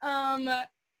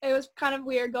 It was kind of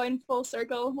weird going full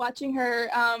circle, watching her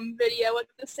video with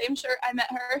the same shirt I met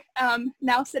her,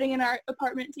 now sitting in our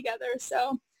apartment together.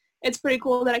 So it's pretty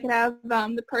cool that I could have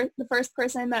the first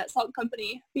person I met at Salt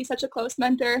Company be such a close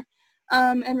mentor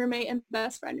and roommate and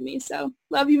best friend to me. So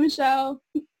love you, Michelle.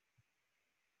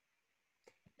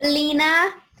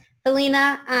 Belina, we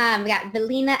got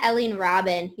Belina, Ellie, and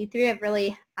Robin. You three have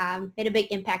really made a big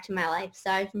impact in my life,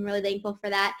 so I'm really thankful for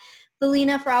that.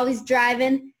 Belina for always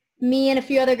driving me and a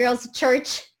few other girls to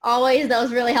church, always. That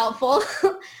was really helpful,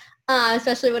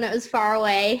 especially when it was far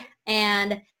away.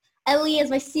 And Ellie is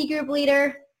my C group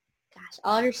leader. Gosh,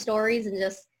 all of your stories and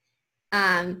just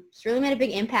really made a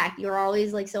big impact. You were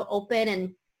always like so open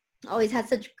and always had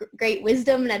such great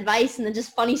wisdom and advice and then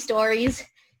just funny stories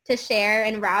to share.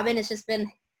 And Robin, it's just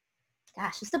been,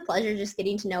 gosh, just a pleasure just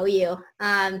getting to know you.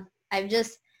 I've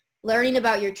just learning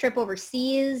about your trip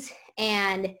overseas,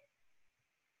 and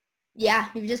yeah,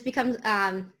 you've just become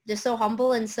just so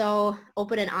humble and so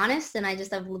open and honest, and I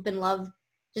just have been loved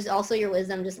just also your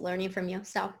wisdom, just learning from you.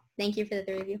 So thank you for the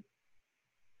three of you.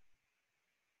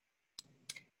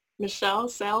 Michelle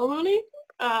Salamone,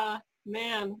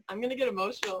 man, I'm going to get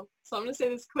emotional. So I'm going to say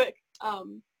this quick.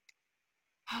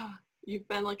 You've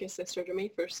been like a sister to me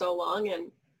for so long,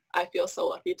 and I feel so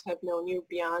lucky to have known you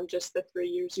beyond just the 3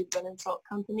 years you've been in Salt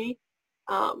Company.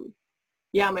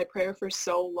 Yeah, my prayer for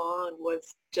so long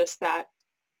was just that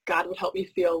God would help me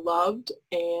feel loved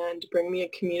and bring me a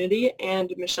community.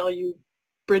 And Michelle, you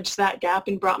bridged that gap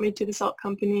and brought me to the Salt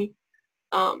Company.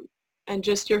 And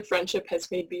just your friendship has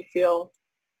made me feel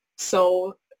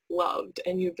so loved,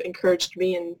 and you've encouraged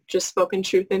me and just spoken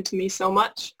truth into me so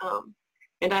much.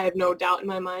 And I have no doubt in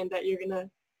my mind that you're going to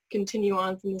continue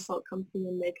on from the Salt Company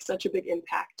and make such a big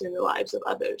impact in the lives of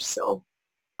others. So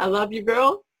I love you,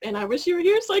 girl, and I wish you were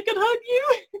here so I could hug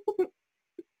you.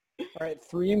 All right,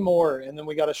 3 more, and then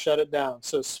we got to shut it down.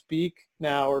 So speak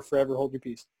now or forever hold your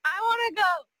peace. I want to go.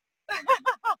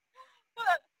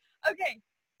 Okay.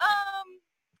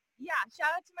 Yeah,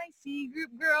 shout out to my C group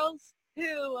girls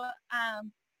who,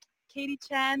 Katie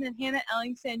Chen and Hannah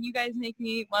Ellingson, you guys make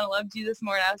me want to love Jesus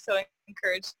more, and I was so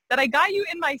encouraged that I got you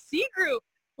in my C group.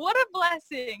 What a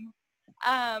blessing.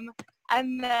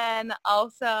 And then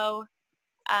also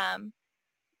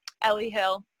Ellie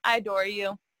Hill, I adore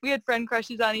you. We had friend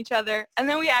crushes on each other, and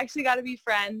then we actually got to be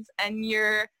friends, and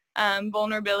your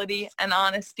vulnerability and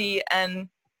honesty and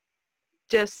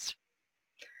just,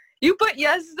 you put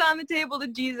yeses on the table to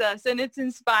Jesus, and it's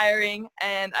inspiring,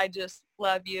 and I just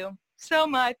love you so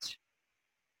much.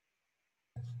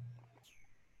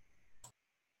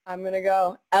 I'm going to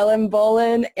go Ellen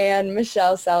Bolin and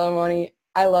Michelle Salamone.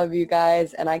 I love you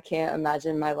guys, and I can't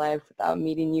imagine my life without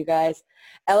meeting you guys.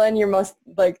 Ellen, you're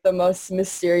the most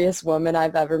mysterious woman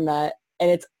I've ever met,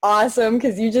 and it's awesome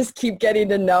because you just keep getting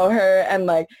to know her, and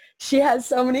she has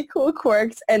so many cool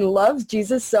quirks and loves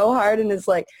Jesus so hard and is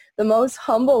the most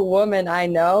humble woman I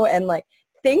know, and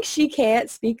thinks she can't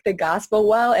speak the gospel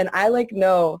well, and I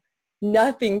know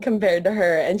nothing compared to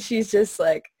her, and she's just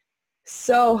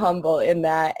so humble in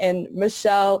that. And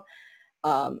Michelle,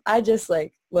 I just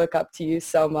look up to you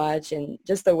so much, and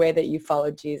just the way that you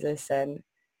follow Jesus, and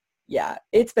yeah,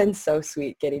 it's been so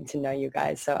sweet getting to know you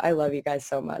guys. So I love you guys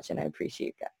so much, and I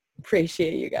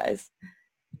appreciate you guys.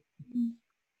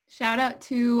 Shout out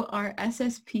to our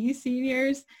SSP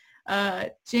seniors.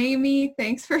 Jamie,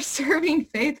 thanks for serving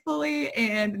faithfully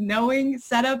and knowing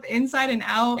setup inside and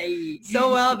out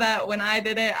so well that when I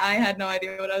did it, I had no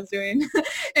idea what I was doing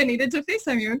and needed to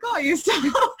FaceTime you and call you. So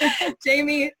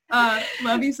Jamie,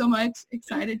 love you so much.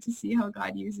 Excited to see how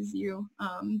God uses you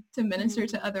to minister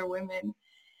to other women.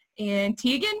 And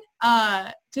Tegan,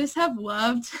 just have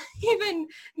loved, even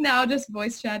now just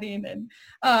voice chatting and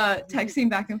texting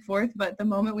back and forth, but the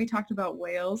moment we talked about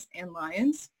whales and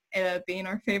lions being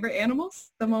our favorite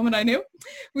animals, the moment I knew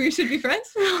we should be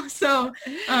friends. So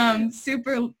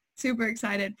super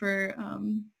excited for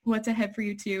what's ahead for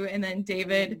you too. And then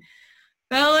David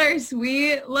Bellers,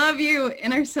 we love you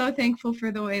and are so thankful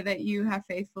for the way that you have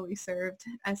faithfully served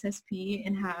SSP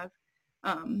and have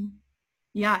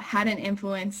had an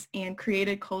influence and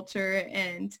created culture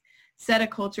and set a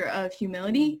culture of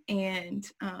humility and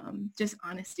just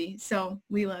honesty. So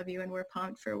we love you, and we're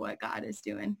pumped for what God is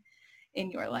doing in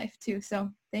your life too. So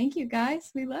thank you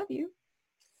guys. We love you.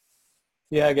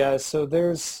 Yeah, guys. So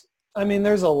there's a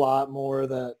lot more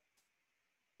that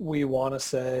we want to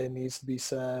say needs to be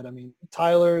said. I mean,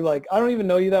 Tyler, I don't even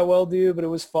know you that well, dude, but it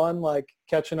was fun,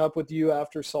 catching up with you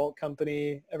after Salt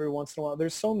Company every once in a while.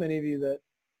 There's so many of you that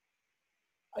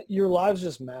your lives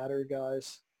just matter,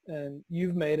 guys, and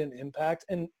you've made an impact.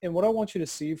 And what I want you to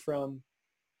see from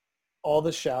all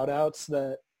the shout outs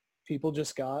that people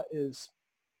just got is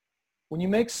when you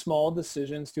make small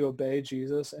decisions to obey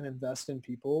Jesus and invest in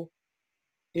people,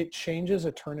 it changes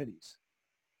eternities.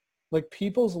 Like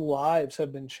people's lives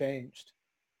have been changed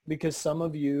because some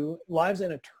of you, lives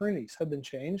and eternities have been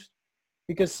changed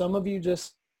because some of you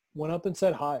just went up and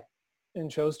said hi and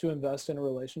chose to invest in a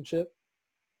relationship.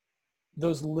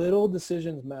 Those little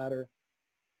decisions matter.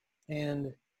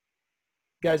 And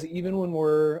guys, even when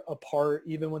we're apart,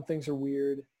 even when things are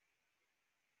weird,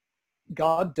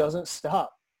 God doesn't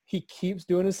stop. He keeps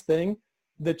doing his thing.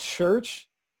 The church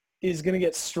is going to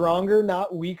get stronger,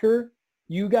 not weaker.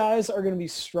 You guys are going to be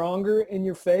stronger in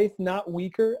your faith, not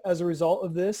weaker as a result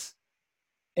of this.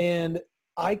 And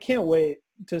I can't wait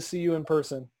to see you in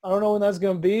person. I don't know when that's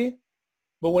going to be,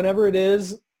 but whenever it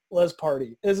is, let's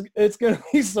party. It's going to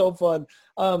be so fun.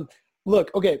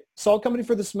 Look, okay, Salt Company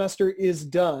for the semester is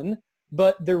done,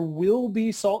 but there will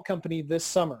be Salt Company this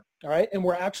summer, all right? And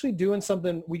we're actually doing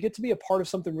something, we get to be a part of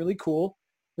something really cool.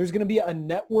 There's going to be a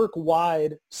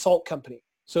network-wide Salt Company.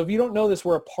 So if you don't know this,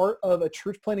 we're a part of a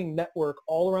church planting network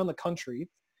all around the country.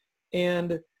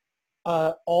 And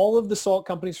all of the Salt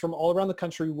companies from all around the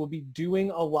country will be doing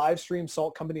a live stream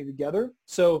Salt Company together.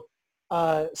 So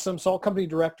some Salt Company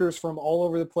directors from all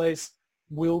over the place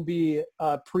will be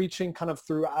preaching kind of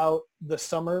throughout the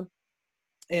summer.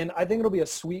 And I think it'll be a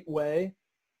sweet way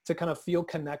to kind of feel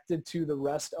connected to the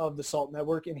rest of the Salt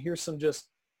Network and hear some just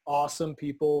awesome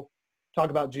people talk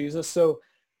about Jesus. So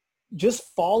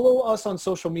just follow us on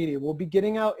social media. We'll be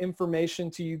getting out information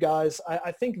to you guys.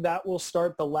 I think that will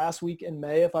start the last week in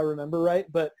May, if I remember right.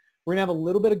 But we're going to have a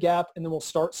little bit of gap, and then we'll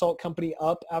start Salt Company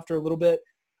up after a little bit.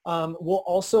 We'll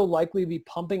also likely be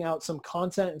pumping out some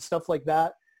content and stuff like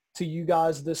that to you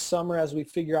guys this summer as we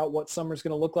figure out what summer's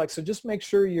going to look like. So just make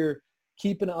sure you're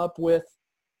keeping up with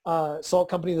Salt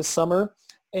Company this summer.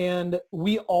 And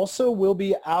we also will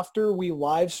be, after we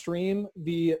live stream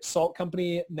the Salt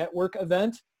Company Network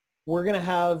event, we're going to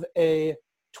have a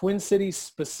Twin Cities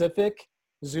specific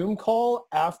Zoom call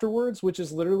afterwards, which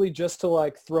is literally just to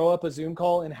like throw up a Zoom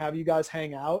call and have you guys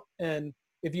hang out. And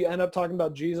if you end up talking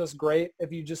about Jesus, great.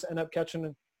 If you just end up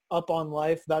catching up on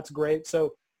life, that's great.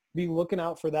 So be looking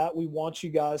out for that. We want you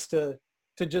guys to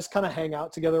just kind of hang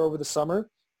out together over the summer.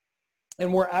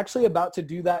 And we're actually about to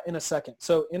do that in a second.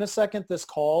 So in a second, this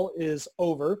call is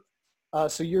over.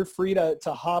 So you're free to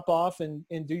hop off and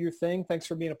do your thing. Thanks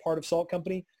for being a part of Salt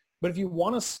Company. But if you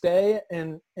want to stay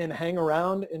and hang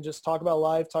around and just talk about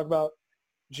life, talk about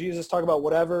Jesus, talk about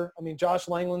whatever. I mean, Josh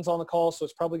Langland's on the call, so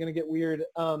it's probably going to get weird.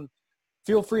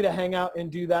 Feel free to hang out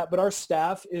and do that. But our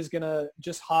staff is going to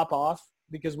just hop off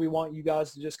because we want you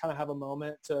guys to just kind of have a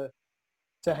moment to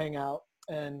hang out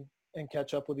and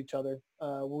catch up with each other.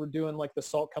 We're doing like the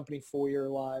Salt Company foyer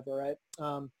live, all right?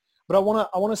 But I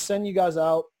want to send you guys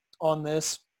out on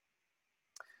this.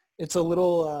 It's a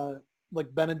little like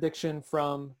benediction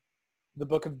from the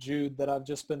book of Jude that I've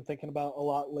just been thinking about a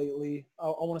lot lately. I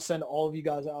want to send all of you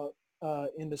guys out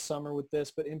into summer with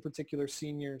this, but in particular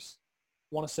seniors.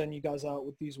 I want to send you guys out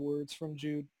with these words from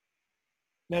Jude.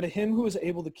 Now to him who is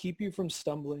able to keep you from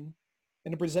stumbling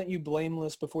and to present you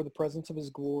blameless before the presence of his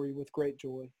glory with great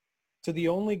joy, to the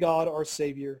only God our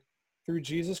Savior, through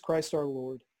Jesus Christ our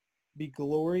Lord, be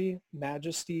glory,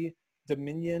 majesty,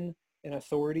 dominion, and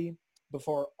authority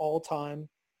before all time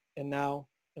and now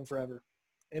and forever.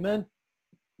 Amen.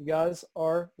 You guys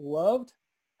are loved.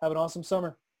 Have an awesome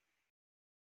summer.